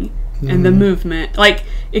kicking and the movement. Like,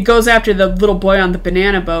 it goes after the little boy on the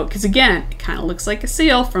banana boat because, again, it kind of looks like a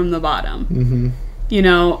seal from the bottom. You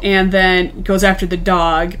know, and then goes after the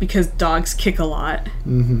dog because dogs kick a lot.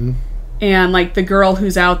 And, like, the girl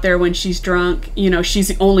who's out there when she's drunk, you know, she's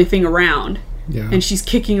the only thing around. Yeah. And she's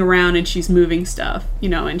kicking around and she's moving stuff, you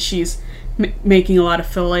know, and she's making a lot of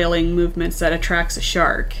flailing movements that attracts a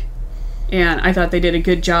shark. And I thought they did a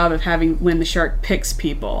good job of having when the shark picks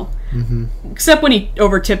people. Except when he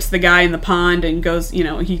overtips the guy in the pond and goes, you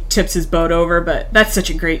know, he tips his boat over. But that's such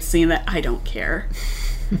a great scene that I don't care.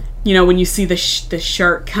 You know, when you see the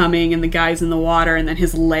shark coming and the guy's in the water and then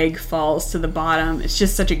his leg falls to the bottom. It's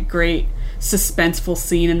just such a great suspenseful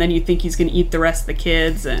scene. And then you think he's going to eat the rest of the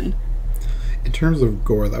kids. And in terms of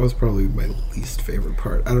gore, that was probably my least favorite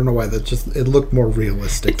part. I don't know why. It looked more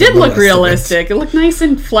realistic. It did look realistic. It looked nice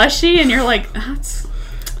and fleshy, and you're like, that's...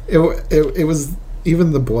 It was...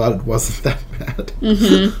 Even the blood wasn't that bad.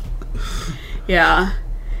 Yeah.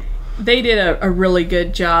 They did a really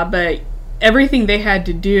good job, but everything they had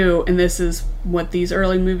to do, and this is what these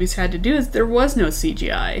early movies had to do is there was no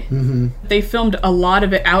CGI. They filmed a lot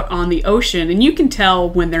of it out on the ocean, and you can tell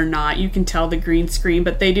when they're not. You can tell the green screen,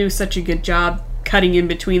 but they do such a good job cutting in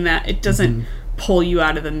between that. It doesn't pull you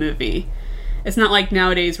out of the movie. It's not like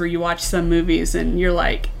nowadays where you watch some movies and you're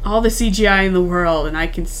like, all the CGI in the world, and I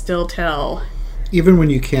can still tell. Even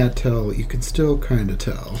when you can't tell, you can still kind of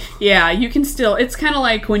tell. Yeah, you can still. It's kind of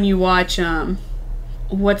like when you watch,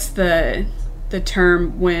 what's the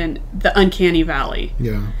term when the Uncanny Valley.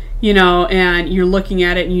 Yeah. You know, and you're looking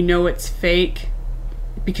at it and you know it's fake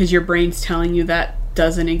because your brain's telling you that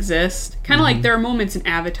doesn't exist. Kind of like there are moments in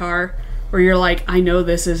Avatar where you're like, I know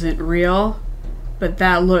this isn't real, but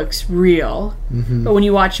that looks real. But when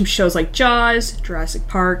you watch some shows like Jaws, Jurassic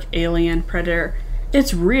Park, Alien, Predator,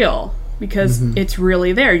 it's real because it's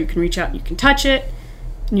really there. You can reach out and you can touch it.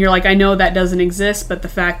 And you're like, I know that doesn't exist, but the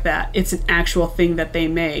fact that it's an actual thing that they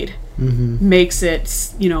made makes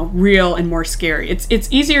it, you know, real and more scary.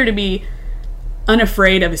 It's easier to be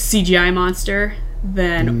unafraid of a CGI monster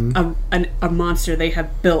than a monster they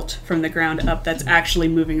have built from the ground up that's actually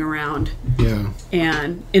moving around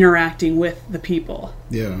and interacting with the people.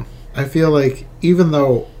 Yeah. I feel like even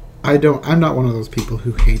though I'm not one of those people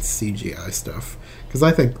who hates CGI stuff, because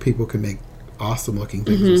I think people can make awesome looking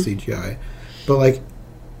things with CGI, but like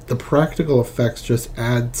the practical effects just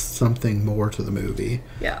add something more to the movie.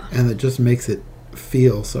 Yeah. And it just makes it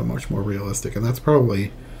feel so much more realistic. And that's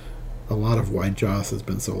probably a lot of why Jaws has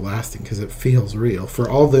been so lasting, because it feels real for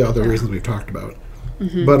all the other reasons we've talked about.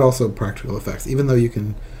 But also practical effects. Even though you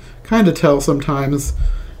can kind of tell sometimes,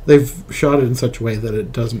 they've shot it in such a way that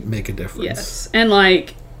it doesn't make a difference. Yes. And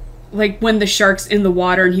like when the shark's in the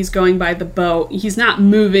water and he's going by the boat, he's not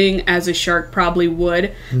moving as a shark probably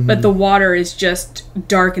would, but the water is just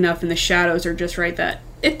dark enough and the shadows are just right that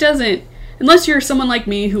it doesn't, unless you're someone like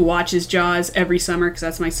me who watches Jaws every summer, because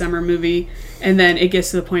that's my summer movie, and then it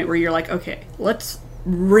gets to the point where you're like, okay, let's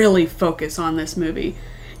really focus on this movie.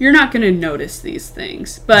 You're not going to notice these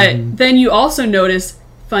things. But then you also notice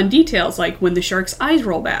fun details, like when the shark's eyes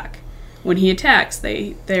roll back. When he attacks,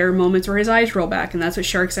 there are moments where his eyes roll back, and that's what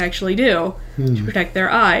sharks actually do to protect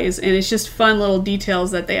their eyes. And it's just fun little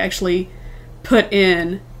details that they actually put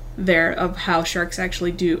in there of how sharks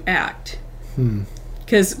actually do act.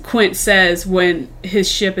 Because Quint says when his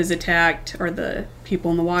ship is attacked, or the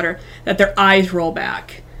people in the water, that their eyes roll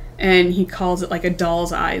back. And he calls it like a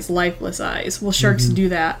doll's eyes, lifeless eyes. Well, sharks do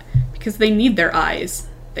that because they need their eyes.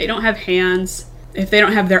 They don't have hands. If they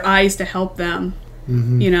don't have their eyes to help them,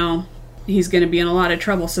 you know, he's going to be in a lot of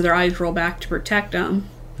trouble. So their eyes roll back to protect them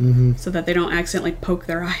so that they don't accidentally poke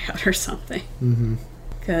their eye out or something.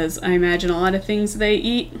 Because I imagine a lot of things they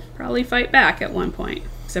eat probably fight back at one point,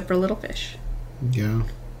 except for little fish. Yeah.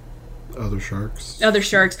 Other sharks.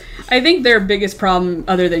 I think their biggest problem,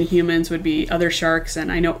 other than humans, would be other sharks,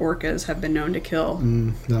 and I know orcas have been known to kill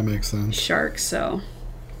that makes sense. Sharks, so.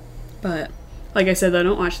 But, like I said, though,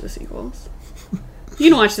 don't watch the sequels. You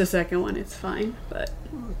can watch the second one, it's fine, but...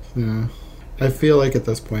 Yeah. I feel like at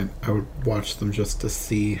this point, I would watch them just to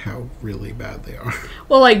see how really bad they are.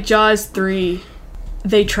 Well, like Jaws 3,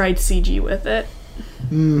 they tried CG with it.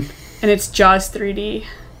 And it's Jaws 3D.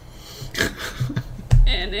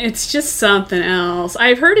 And it's just something else.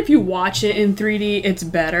 I've heard if you watch it in 3D, it's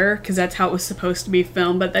better, because that's how it was supposed to be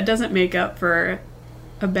filmed, but that doesn't make up for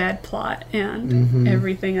a bad plot and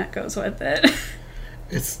everything that goes with it.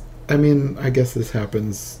 I mean, I guess this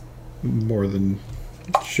happens more than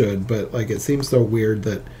should, but like it seems so weird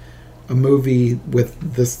that a movie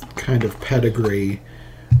with this kind of pedigree,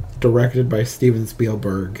 directed by Steven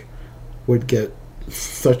Spielberg, would get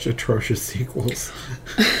such atrocious sequels.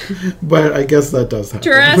 But I guess that does happen.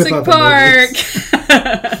 Jurassic Park!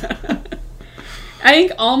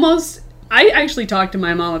 I actually talked to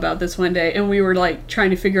my mom about this one day, and we were like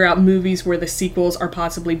trying to figure out movies where the sequels are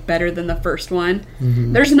possibly better than the first one.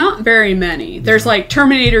 There's not very many. There's like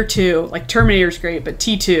Terminator 2. Like Terminator's great, but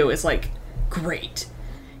T2 is like great.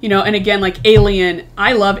 You know, and again, like Alien,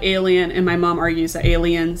 I love Alien, and my mom argues that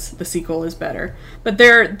Aliens, the sequel, is better. But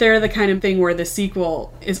they're the kind of thing where the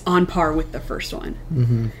sequel is on par with the first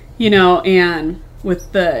one. You know, and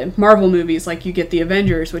with the Marvel movies, like you get the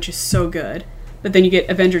Avengers, which is so good. But then you get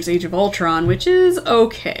Avengers Age of Ultron, which is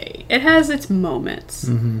okay. It has its moments.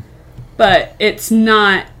 But it's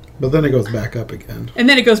not... But then it goes back up again. And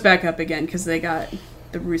then it goes back up again, because they got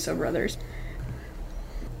the Russo brothers.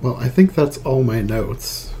 Well, I think that's all my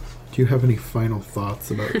notes. Do you have any final thoughts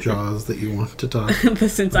about Jaws that you want to talk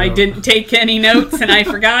Since I didn't take any notes and I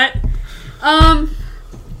forgot.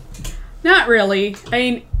 Not really. I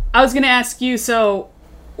mean, I was going to ask you, so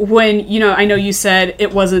when, you know, I know you said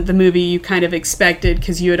it wasn't the movie you kind of expected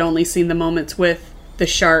because you had only seen the moments with the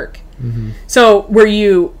shark. Mm-hmm. So were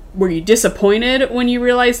you disappointed when you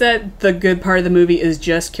realized that the good part of the movie is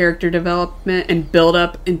just character development and build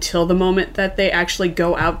up until the moment that they actually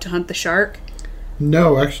go out to hunt the shark?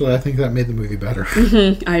 No, actually, I think that made the movie better.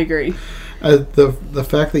 Mm-hmm, I agree. The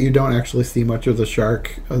fact that you don't actually see much of the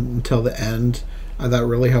shark until the end, that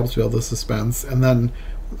really helps build the suspense. And then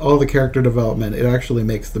all the character development, it actually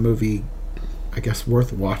makes the movie, I guess,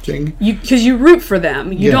 worth watching. Because you root for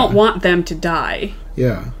them. You Yeah. don't want them to die.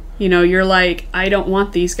 Yeah. You know, you're like, I don't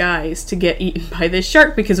want these guys to get eaten by this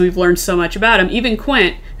shark because we've learned so much about him. Even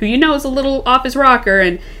Quint, who you know is a little off his rocker,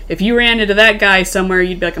 and if you ran into that guy somewhere,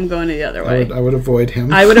 you'd be like, I'm going the other way. I would avoid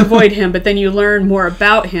him. I would avoid him, but then you learn more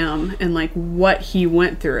about him and, like, what he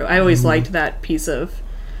went through. I always liked that piece of,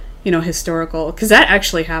 you know, historical, because that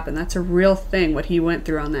actually happened. That's a real thing, what he went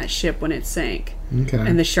through on that ship when it sank. Okay.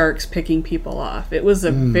 And the sharks picking people off. It was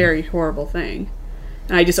a very horrible thing.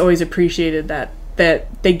 And I just always appreciated that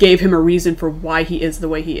they gave him a reason for why he is the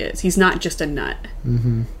way he is. He's not just a nut.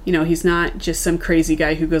 Mm-hmm. You know, he's not just some crazy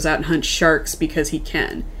guy who goes out and hunts sharks because he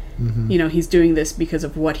can. Mm-hmm. You know, he's doing this because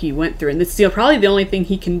of what he went through. And it's still probably the only thing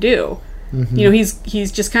he can do. Mm-hmm. You know,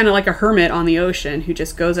 he's just kind of like a hermit on the ocean who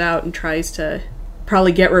just goes out and tries to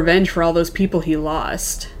probably get revenge for all those people he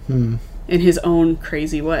lost in his own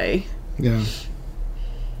crazy way. Yeah.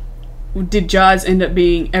 Did Jaws end up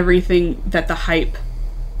being everything that the hype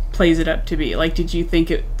plays it up to be? Like, did you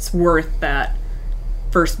think it's worth that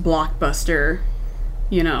first blockbuster,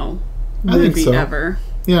 you know, movie I think so. ever?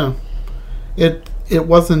 Yeah. It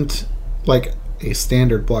wasn't like a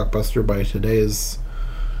standard blockbuster by today's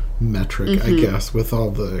metric, I guess, with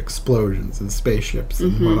all the explosions and spaceships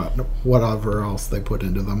and whatever else they put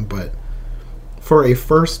into them. But for a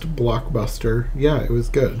first blockbuster, yeah, it was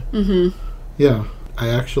good. Mm-hmm. Yeah, I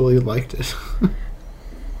actually liked it.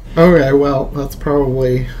 Okay, well,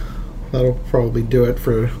 that'll probably do it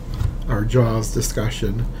for our Jaws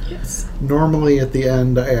discussion. Yes. Normally at the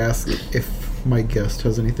end I ask if my guest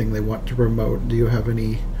has anything they want to promote. Do you have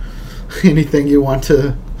anything you want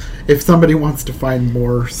to, if somebody wants to find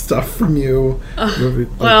more stuff from you?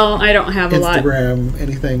 Well, I don't have a lot. Instagram,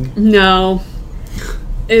 anything? No.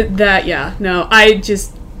 No. I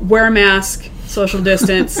just wear a mask, social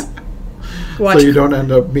distance. So you don't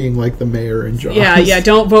end up being like the mayor in Jaws. Yeah,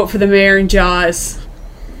 don't vote for the mayor in Jaws.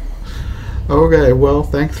 Okay, well,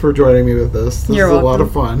 thanks for joining me with this. This You're was welcome. a lot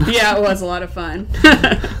of fun. Yeah, it was a lot of fun.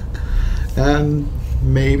 And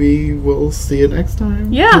maybe we'll see you next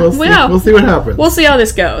time. Yeah, we'll see what happens. We'll see how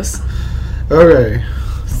this goes. Okay,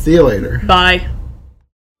 see you later. Bye.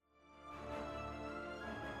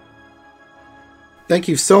 Thank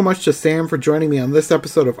you so much to Sam for joining me on this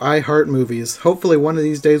episode of I Heart Movies. Hopefully one of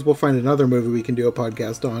these days we'll find another movie we can do a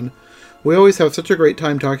podcast on. We always have such a great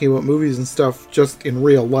time talking about movies and stuff just in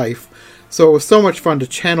real life, so it was so much fun to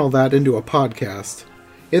channel that into a podcast.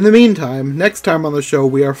 In the meantime, next time on the show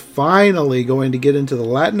we are finally going to get into the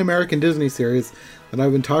Latin American Disney series that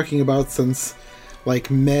I've been talking about since, like,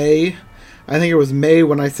 May. I think it was May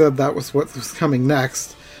when I said that was what was coming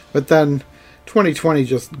next, but then 2020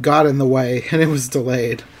 just got in the way, and it was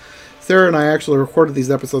delayed. Sarah and I actually recorded these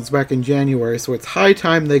episodes back in January, so it's high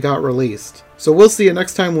time they got released. So we'll see you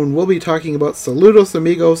next time when we'll be talking about Saludos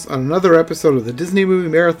Amigos on another episode of the Disney Movie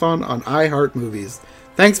Marathon on I Heart Movies.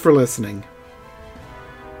 Thanks for listening.